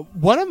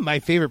 One of my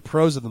favorite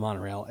pros of the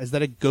monorail is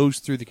that it goes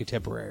through the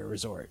Contemporary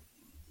Resort.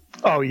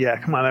 Oh yeah,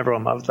 come on,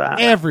 everyone loves that.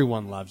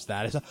 Everyone loves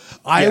that.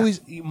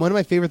 One of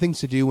my favorite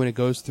things to do when it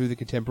goes through the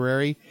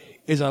Contemporary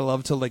is I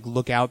love to like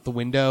look out the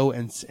window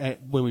and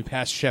when we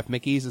pass Chef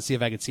Mickey's and see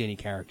if I could see any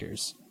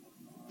characters.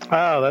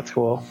 Oh, that's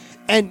cool.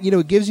 And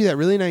it gives you that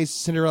really nice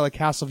Cinderella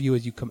Castle view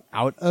as you come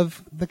out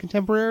of the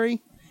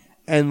Contemporary,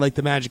 and like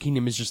the Magic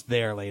Kingdom is just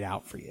there laid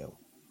out for you.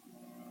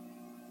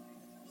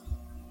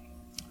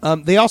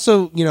 They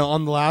also,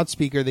 on the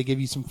loudspeaker, they give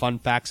you some fun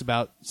facts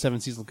about Seven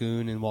Seas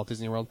Lagoon and Walt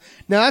Disney World.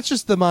 Now, that's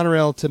just the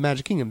monorail to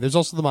Magic Kingdom. There's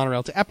also the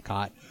monorail to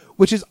Epcot,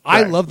 which is,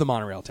 I love the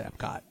monorail to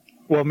Epcot.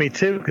 Well, me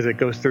too, because it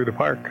goes through the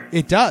park.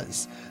 It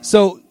does.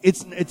 So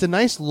it's a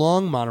nice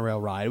long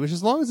monorail ride, which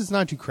as long as it's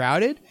not too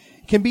crowded,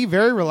 can be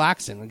very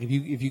relaxing. Like if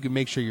you can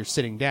make sure you're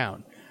sitting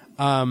down.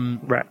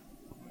 Right.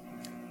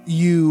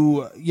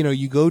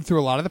 You go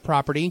through a lot of the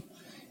property,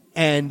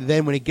 and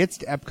then when it gets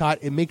to Epcot,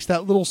 it makes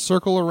that little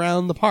circle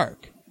around the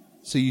park.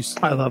 So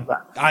I love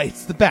that.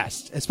 It's the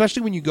best,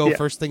 especially when you go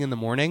first thing in the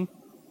morning.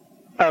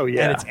 Oh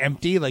yeah, and it's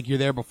empty, like you're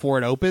there before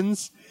it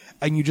opens,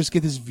 and you just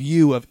get this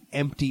view of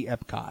empty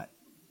Epcot.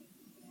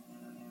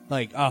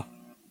 Like,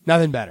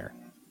 nothing better.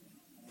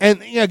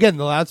 And again,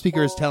 the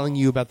loudspeaker is telling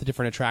you about the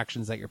different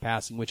attractions that you're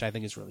passing, which I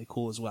think is really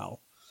cool as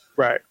well.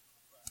 Right.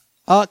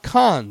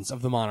 Cons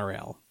of the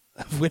monorail,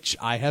 of which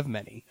I have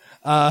many.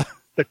 The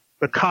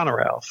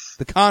Conorails.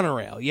 The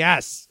Conorail,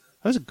 yes,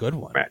 that was a good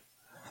one.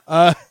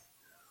 Right.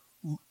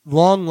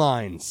 Long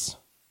lines.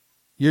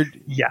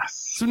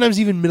 Yes. Sometimes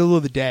even middle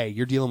of the day,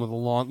 you're dealing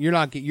with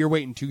you're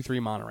waiting 2-3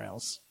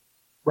 monorails.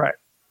 Right.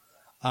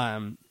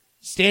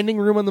 Standing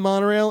room on the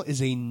monorail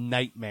is a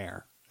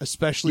nightmare,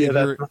 especially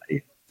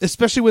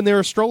especially when there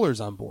are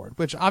strollers on board,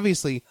 which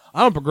obviously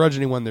I don't begrudge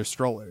anyone their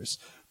strollers,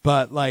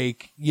 but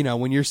like,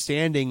 when you're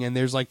standing and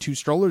there's like 2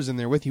 strollers in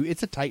there with you,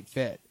 it's a tight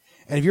fit.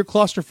 And if you're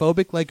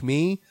claustrophobic like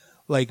me,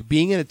 like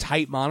being in a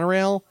tight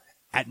monorail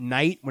at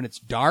night when it's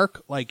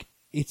dark, like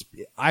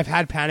I've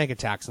had panic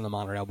attacks on the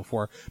monorail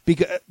before,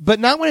 but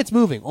not when it's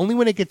moving, only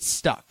when it gets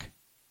stuck.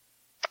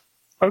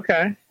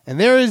 Okay. And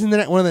there is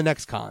one of the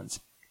next cons.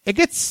 It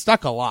gets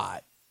stuck a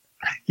lot.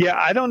 Yeah,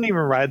 I don't even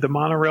ride the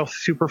monorail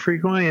super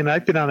frequently, and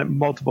I've been on it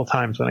multiple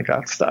times when it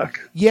got stuck.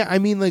 Yeah, I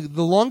mean, like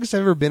the longest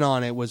I've ever been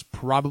on it was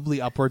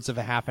probably upwards of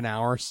a half an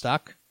hour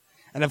stuck.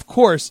 And of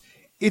course,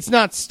 it's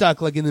not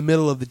stuck like in the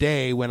middle of the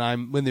day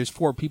when there's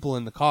 4 people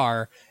in the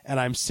car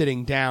and I'm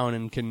sitting down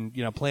and can,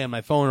 play on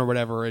my phone or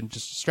whatever and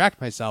just distract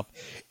myself.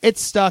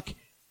 It's stuck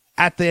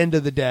at the end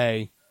of the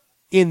day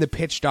in the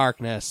pitch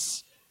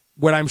darkness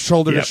when I'm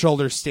shoulder to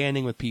shoulder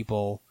standing with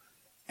people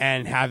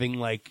and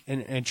having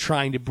and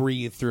trying to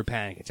breathe through a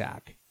panic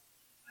attack.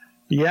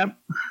 Yep.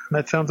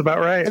 That sounds about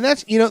right. And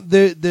that's,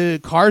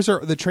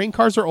 the train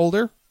cars are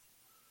older.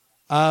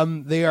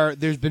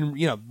 There's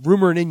been,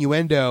 rumor and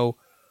innuendo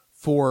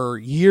for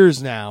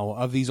years now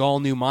of these all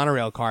new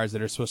monorail cars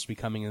that are supposed to be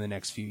coming in the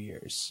next few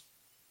years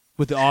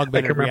with the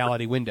augmented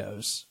reality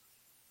windows.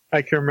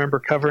 I can remember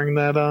covering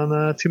that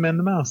on Two Men and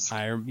the Mouse.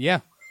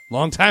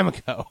 Long time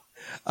ago.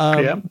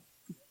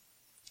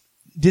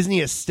 Disney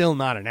has still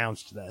not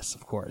announced this,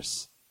 of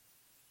course.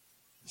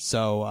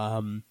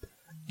 So,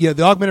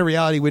 the augmented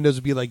reality windows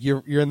would be like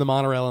you're in the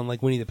monorail and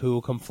like Winnie the Pooh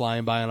will come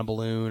flying by on a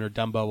balloon or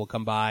Dumbo will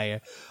come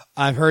by.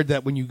 I've heard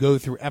that when you go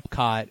through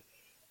Epcot,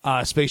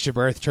 Spaceship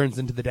Earth turns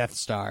into the Death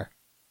Star.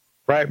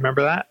 Right,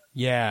 remember that?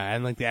 Yeah,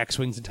 and like the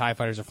X-Wings and TIE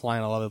Fighters are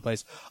flying all over the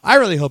place. I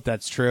really hope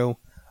that's true.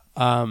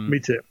 Me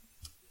too.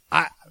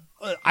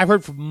 I've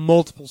heard from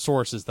multiple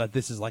sources that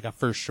this is like a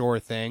for sure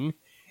thing.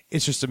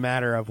 It's just a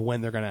matter of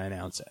when they're going to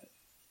announce it.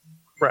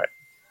 Right.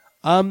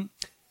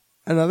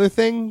 Another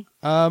thing,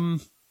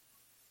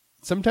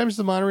 sometimes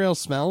the monorail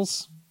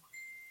smells.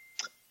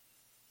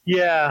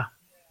 Yeah.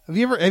 Have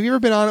you ever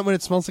been on it when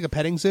it smells like a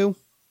petting zoo?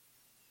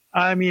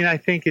 I mean, I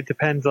think it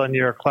depends on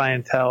your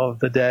clientele of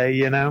the day,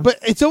 you know? But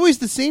it's always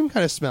the same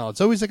kind of smell.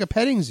 It's always like a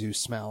petting zoo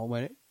smell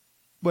when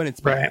it's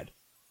bad. Right.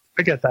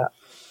 I get that.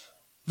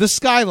 The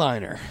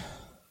Skyliner.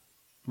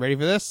 Ready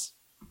for this?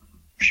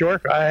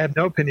 Sure. I have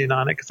no opinion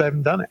on it because I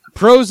haven't done it.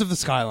 Pros of the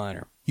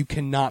Skyliner. You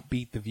cannot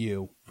beat the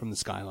view from the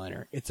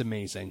Skyliner. It's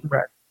amazing.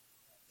 Right.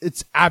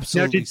 It's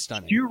absolutely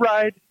stunning. Did you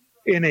ride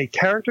in a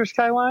character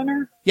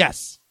Skyliner?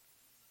 Yes.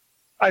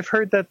 I've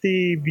heard that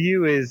the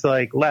view is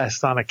like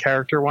less on a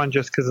character one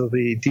just because of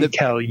the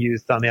decal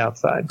used on the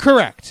outside.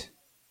 Correct.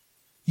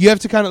 You have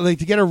to kind of like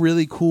to get a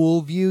really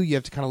cool view. You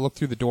have to kind of look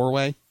through the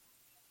doorway.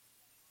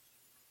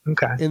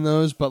 Okay. In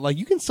those, but like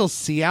you can still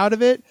see out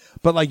of it,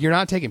 but like you're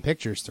not taking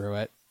pictures through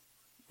it.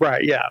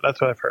 Right. Yeah, that's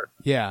what I've heard.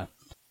 Yeah.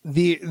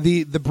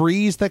 The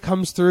breeze that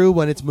comes through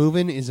when it's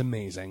moving is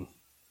amazing.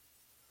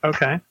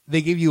 Okay.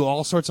 They give you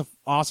all sorts of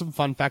awesome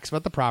fun facts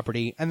about the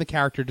property, and the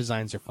character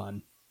designs are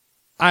fun.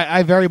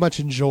 I very much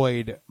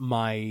enjoyed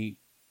my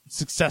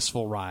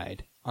successful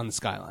ride on the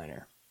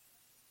Skyliner.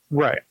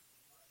 Right.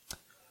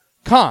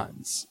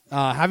 Cons.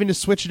 Having to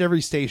switch at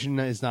every station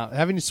is not...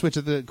 Having to switch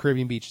at the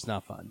Caribbean Beach is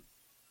not fun.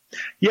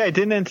 Yeah, I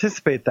didn't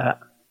anticipate that.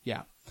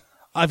 Yeah.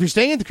 If you're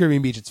staying at the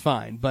Caribbean Beach, it's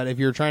fine. But if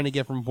you're trying to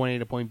get from point A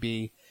to point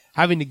B,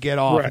 having to get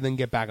off and then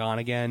get back on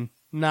again,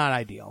 not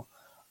ideal.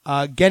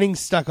 Getting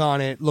stuck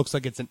on it looks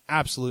like it's an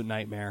absolute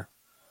nightmare.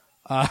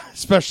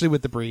 Especially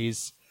with the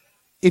breeze.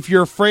 If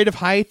you're afraid of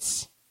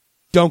heights,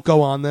 don't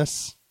go on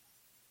this.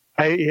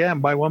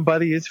 My one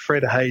buddy is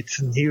afraid of heights,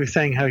 and he was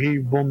saying how he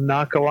will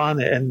not go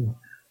on it, and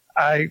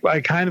I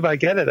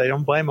get it. I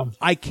don't blame him.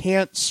 I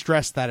can't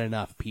stress that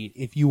enough, Pete.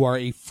 If you are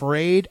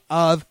afraid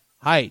of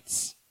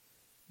heights,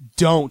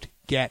 don't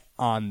get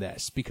on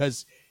this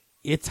because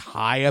it's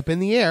high up in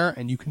the air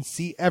and you can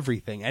see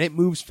everything and it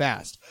moves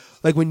fast.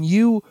 Like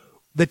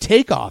the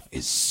takeoff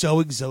is so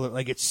exhilarating.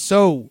 Like it's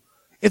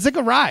like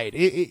a ride.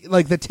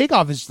 Like the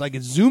takeoff is like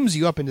it zooms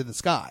you up into the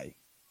sky.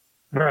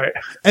 Right.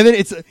 And then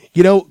it's,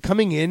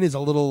 coming in is a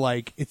little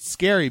like, it's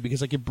scary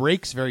because like it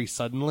brakes very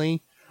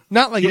suddenly.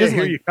 Not like it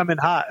doesn't you come in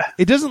hot.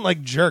 It doesn't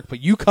like jerk, but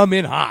you come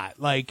in hot.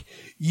 Like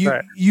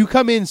you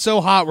come in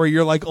so hot where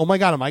you're like, oh my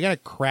God, am I going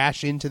to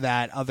crash into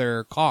that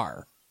other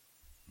car?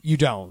 You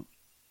don't.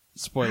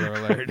 Spoiler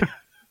alert.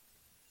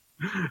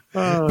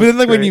 But then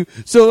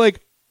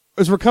like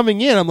as we're coming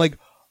in, I'm like,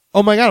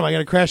 oh my God, am I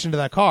going to crash into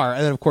that car?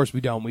 And then of course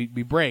we don't. We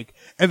brake.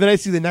 And then I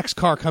see the next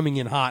car coming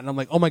in hot and I'm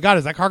like, oh my God,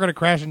 is that car going to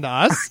crash into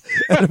us?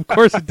 And of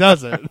course it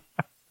doesn't.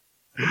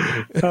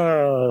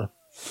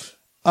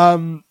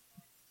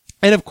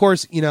 And of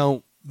course,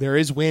 there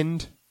is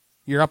wind.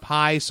 You're up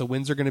high, so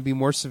winds are going to be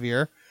more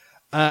severe.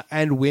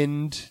 And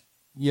wind,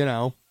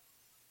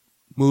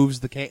 moves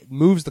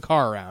the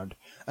car around.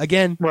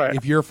 Again,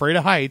 If you're afraid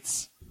of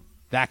heights,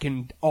 that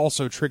can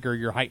also trigger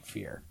your height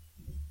fear.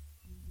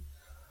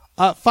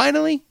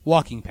 Finally,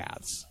 walking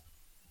paths.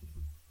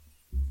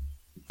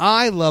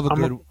 I love a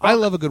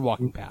good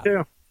walking path.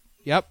 Yeah.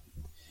 Yep.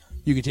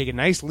 You can take a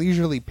nice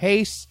leisurely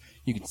pace.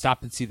 You can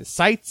stop and see the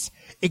sights.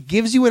 It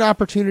gives you an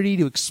opportunity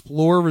to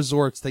explore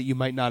resorts that you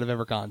might not have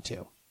ever gone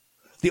to.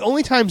 The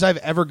only times I've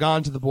ever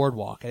gone to the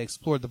boardwalk and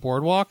explored the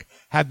boardwalk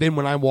have been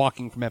when I'm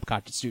walking from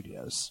Epcot to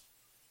Studios.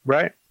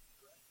 Right.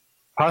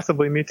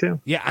 Possibly me too.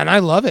 Yeah, and I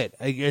love it.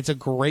 It's a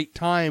great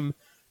time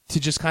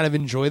to just kind of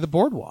enjoy the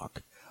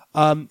boardwalk.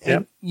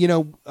 And,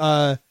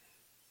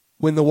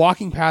 when the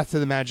walking path to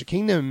the Magic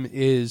Kingdom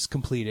is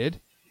completed,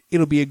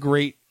 it'll be a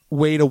great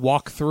way to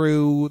walk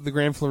through the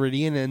Grand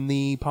Floridian and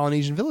the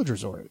Polynesian Village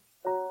Resort.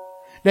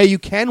 Now you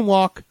can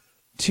walk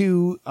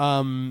to,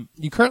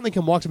 you currently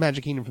can walk to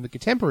Magic Kingdom from the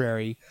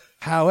Contemporary.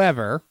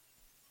 However,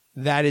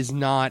 that is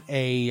not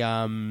a,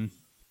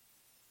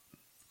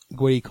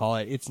 what do you call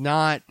it? It's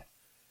not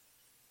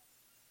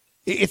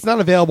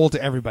available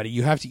to everybody.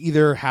 You have to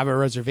either have a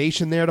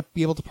reservation there to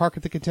be able to park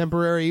at the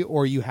Contemporary,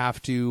 or you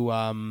have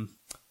to,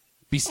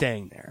 be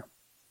staying there.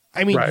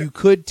 I mean, You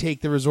could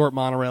take the resort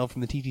monorail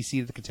from the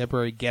TTC to the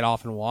Contemporary, get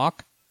off and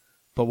walk,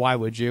 but why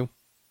would you?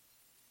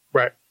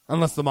 Right.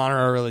 Unless the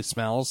monorail really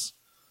smells.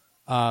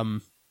 You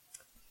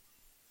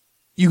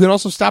can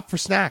also stop for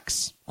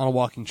snacks on a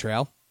walking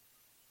trail.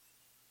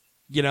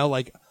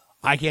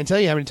 I can't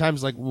tell you how many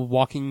times,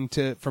 walking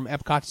from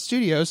Epcot to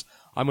Studios,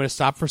 I'm going to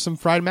stop for some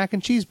fried mac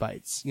and cheese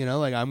bites.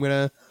 I'm going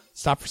to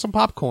stop for some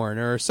popcorn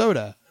or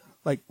soda.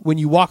 Like, when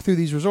you walk through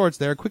these resorts,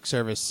 there are quick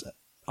service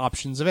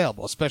options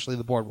available, especially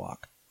the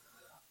boardwalk.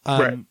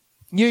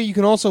 You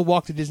can also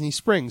walk to Disney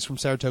Springs from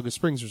Saratoga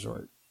Springs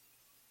Resort.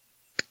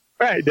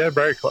 Right, they're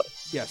very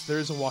close. Yes, there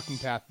is a walking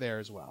path there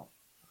as well.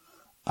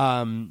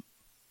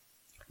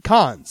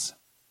 Cons.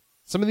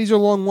 Some of these are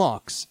long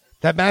walks.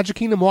 That Magic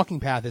Kingdom walking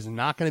path is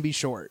not going to be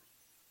short.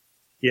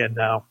 Yeah,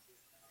 no.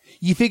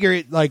 You figure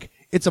it like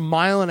it's 1.5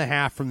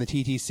 miles from the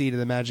TTC to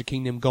the Magic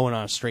Kingdom going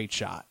on a straight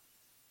shot.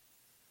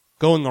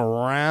 Going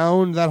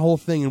around that whole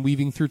thing and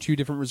weaving through 2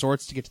 different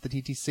resorts to get to the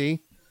TTC,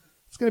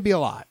 it's going to be a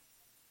lot.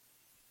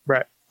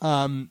 Right.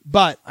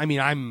 But I mean,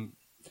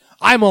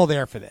 I'm all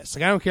there for this.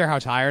 Like, I don't care how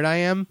tired I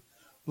am.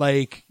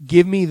 Like,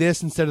 give me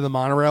this instead of the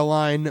monorail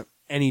line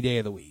any day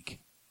of the week.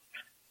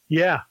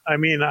 Yeah, I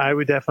mean, I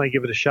would definitely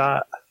give it a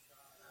shot.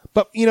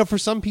 But, for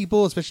some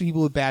people, especially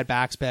people with bad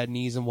backs, bad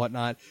knees, and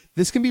whatnot,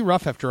 this can be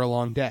rough after a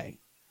long day.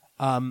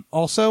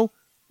 Also,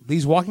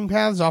 these walking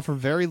paths offer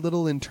very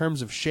little in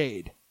terms of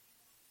shade.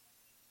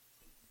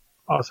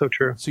 Also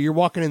true. So you're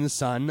walking in the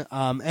sun,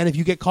 and if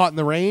you get caught in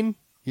the rain,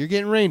 you're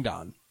getting rained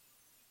on.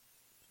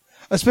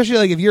 Especially,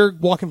 like, if you're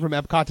walking from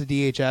Epcot to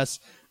DHS,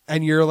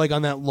 and you're, like,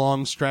 on that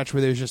long stretch where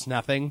there's just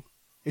nothing.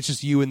 It's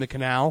just you in the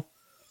canal.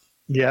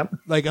 Yep.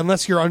 Like,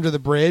 unless you're under the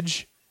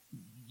bridge,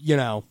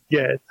 Yeah,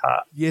 it's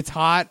hot. It's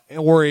hot,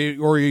 or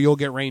you'll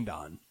get rained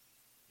on.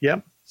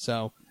 Yep.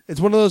 So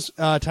it's one of those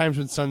times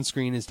when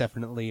sunscreen is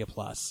definitely a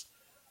plus.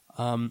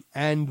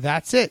 And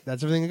that's it.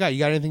 That's everything I got. You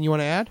got anything you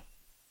want to add?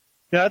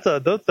 Yeah,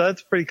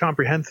 that's a pretty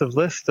comprehensive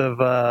list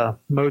of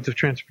modes of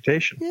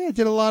transportation. Yeah,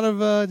 did a lot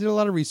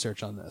of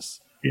research on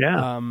this.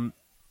 Yeah.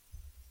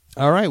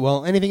 All right.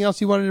 Well, anything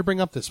else you wanted to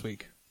bring up this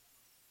week?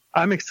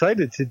 I'm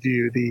excited to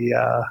do the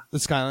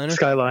Skyliner.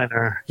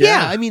 Skyliner.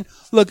 Yeah, I mean,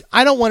 look,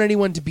 I don't want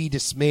anyone to be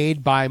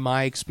dismayed by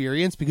my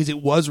experience because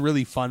it was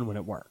really fun when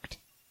it worked.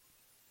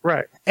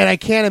 Right. And I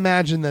can't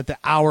imagine that the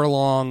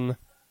hour-long,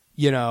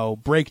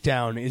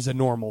 breakdown is a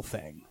normal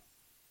thing.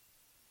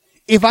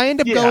 If I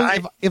end up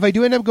going, if I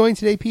do end up going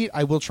today, Pete,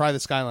 I will try the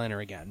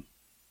Skyliner again.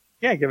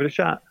 Yeah, give it a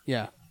shot.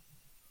 Yeah,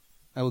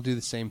 I will do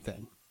the same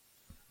thing.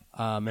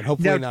 And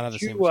hopefully not on the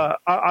same.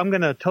 I'm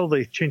going to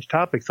totally change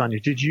topics on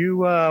you. Did you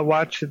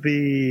watch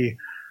the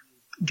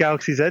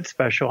Galaxy's Edge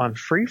special on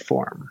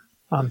Freeform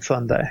on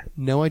Sunday?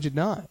 No, I did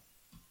not.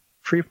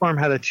 Freeform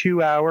had a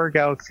 2-hour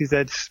Galaxy's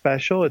Edge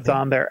special. It's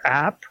on their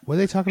app. What are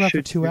they talking about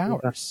for 2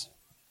 hours?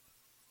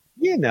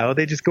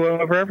 They just go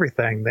over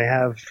everything. They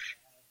have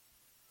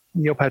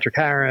Neil Patrick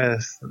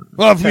Harris.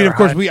 Well, of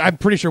course, I'm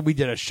pretty sure we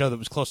did a show that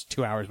was close to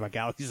 2 hours about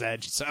Galaxy's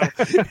Edge. So,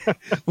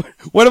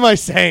 what am I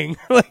saying?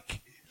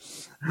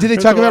 Did they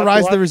talk about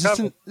Rise of the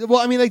Resistance? Well,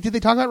 I mean, did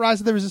they talk about Rise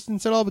of the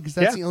Resistance at all? Because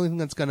that's the only thing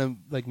that's gonna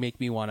make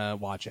me want to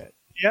watch it.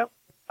 Yep.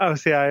 Oh,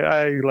 see,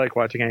 I like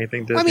watching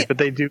anything Disney, but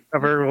they do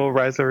cover a little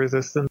Rise of the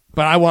Resistance.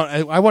 But I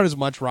want as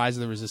much Rise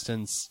of the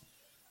Resistance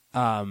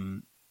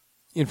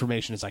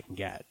information as I can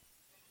get.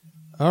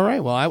 All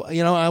right. Well,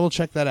 I will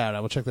check that out. I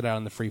will check that out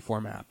on the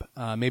Freeform app.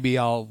 Maybe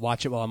I'll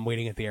watch it while I'm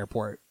waiting at the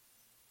airport.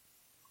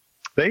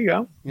 There you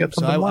go. Yep,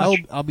 so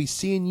I'll be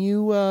seeing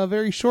you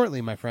very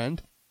shortly, my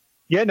friend.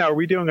 Yeah, now are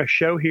we doing a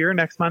show here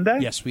next Monday?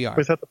 Yes, we are.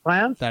 Was that the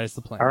plan? That is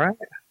the plan. All right.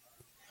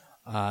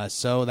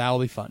 So that will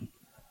be fun.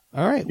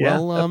 All right. Yeah,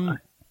 well,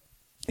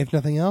 if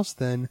nothing else,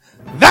 then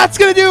that's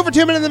going to do it for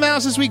 2 Minutes in the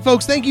Mouse this week,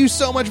 folks. Thank you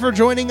so much for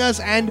joining us,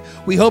 and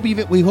we hope we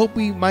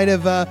might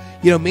have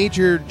made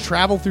your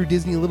travel through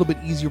Disney a little bit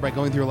easier by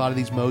going through a lot of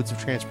these modes of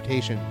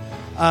transportation.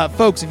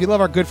 Folks, if you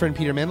love our good friend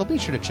Peter Mandel, be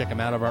sure to check him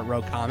out over at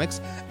Rogue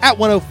Comics at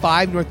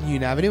 105 North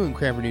Union Avenue in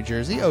Cranford, New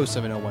Jersey,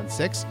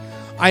 07016.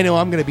 I know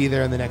I'm going to be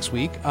there in the next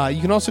week. You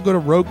can also go to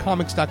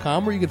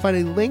roguecomics.com where you can find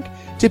a link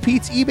to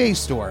Pete's eBay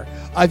store.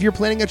 If you're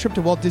planning a trip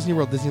to Walt Disney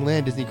World,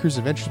 Disneyland, Disney Cruise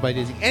Adventures by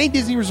Disney, any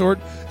Disney resort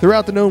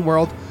throughout the known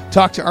world,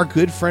 talk to our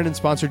good friend and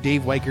sponsor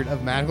Dave Weichert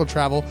of Magical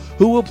Travel,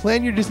 who will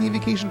plan your Disney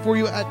vacation for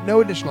you at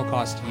no additional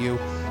cost to you.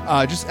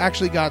 Just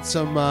actually got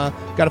a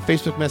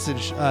Facebook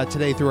message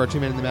today through our 2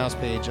 Minutes in the Mouse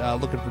page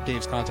looking for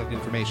Dave's contact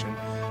information.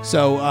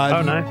 So,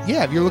 nice.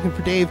 If you're looking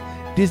for Dave,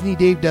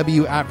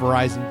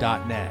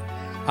 DisneyDaveW@Verizon.net.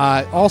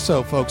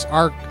 Also, folks,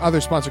 our other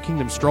sponsor,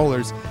 Kingdom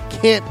Strollers,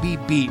 can't be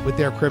beat with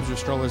their cribs or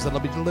strollers that'll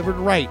be delivered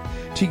right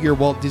to your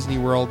Walt Disney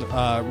World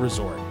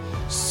resort.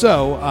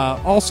 So,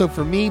 also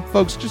for me,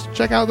 folks, just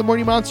check out the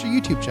Morty Monster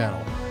YouTube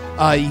channel.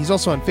 He's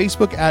also on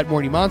Facebook at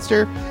Morty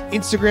Monster,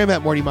 Instagram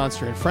at Morty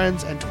Monster and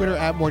Friends, and Twitter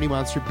at Morty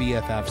Monster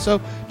BFF.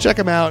 So check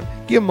him out,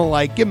 give him a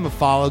like, give him a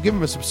follow, give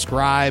him a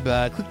subscribe,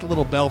 click the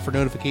little bell for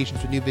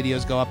notifications when new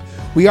videos go up.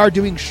 We are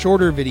doing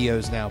shorter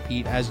videos now,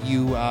 Pete, as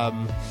you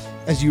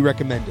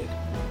recommended.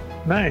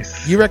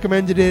 Nice. You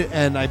recommended it,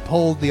 and I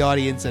polled the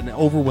audience, and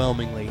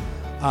overwhelmingly,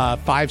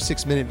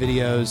 5-6 minute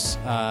videos.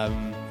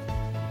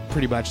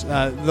 Pretty much.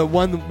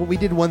 We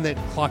did one that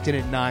clocked in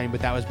at 9, but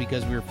that was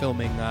because we were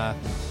filming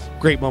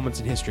Great Moments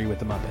in History with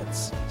the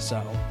Muppets.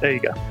 So there you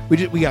go.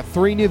 We got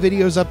 3 new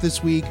videos up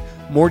this week.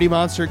 Morty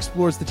Monster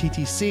explores the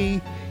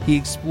TTC. He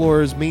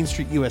explores Main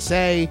Street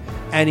USA,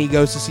 and he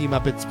goes to see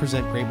Muppets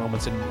present Great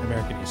Moments in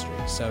American history.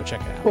 So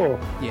check it out. Cool.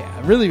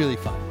 Yeah, really, really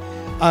fun.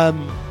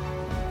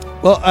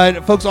 Well,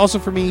 folks, also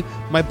for me,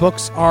 my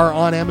books are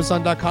on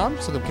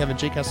Amazon.com. So the Kevin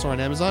J. Cast store on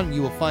Amazon.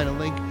 You will find a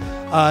link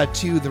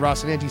to the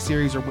Rocinante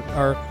series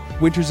or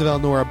Winters of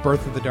Elnora,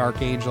 Birth of the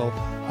Dark Angel,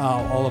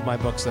 all of my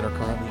books that are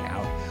currently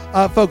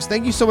out. Folks,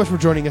 thank you so much for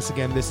joining us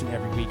again this and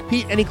every week.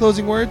 Pete, any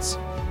closing words?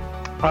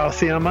 I'll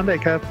see you on Monday,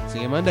 Kev.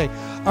 See you Monday.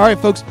 All right,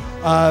 folks.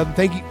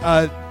 Thank you.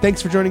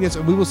 Thanks for joining us,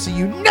 and we will see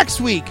you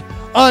next week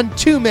on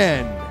Two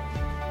Men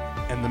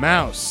and the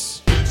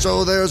Mouse.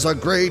 So there's a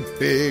great,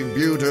 big,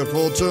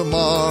 beautiful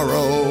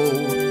tomorrow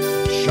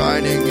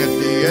shining at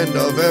the end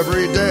of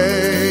every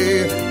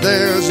day.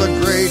 There's a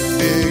great,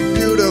 big,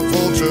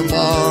 beautiful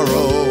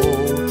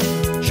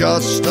tomorrow,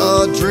 just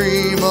a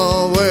dream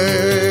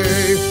away.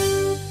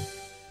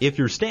 If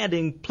you're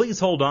standing, please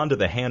hold on to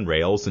the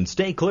handrails and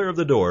stay clear of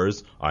the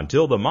doors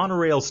until the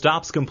monorail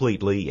stops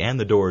completely and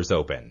the doors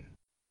open.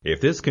 If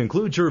this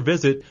concludes your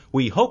visit,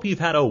 we hope you've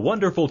had a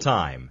wonderful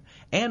time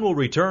and will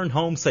return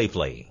home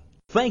safely.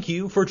 Thank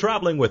you for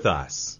traveling with us.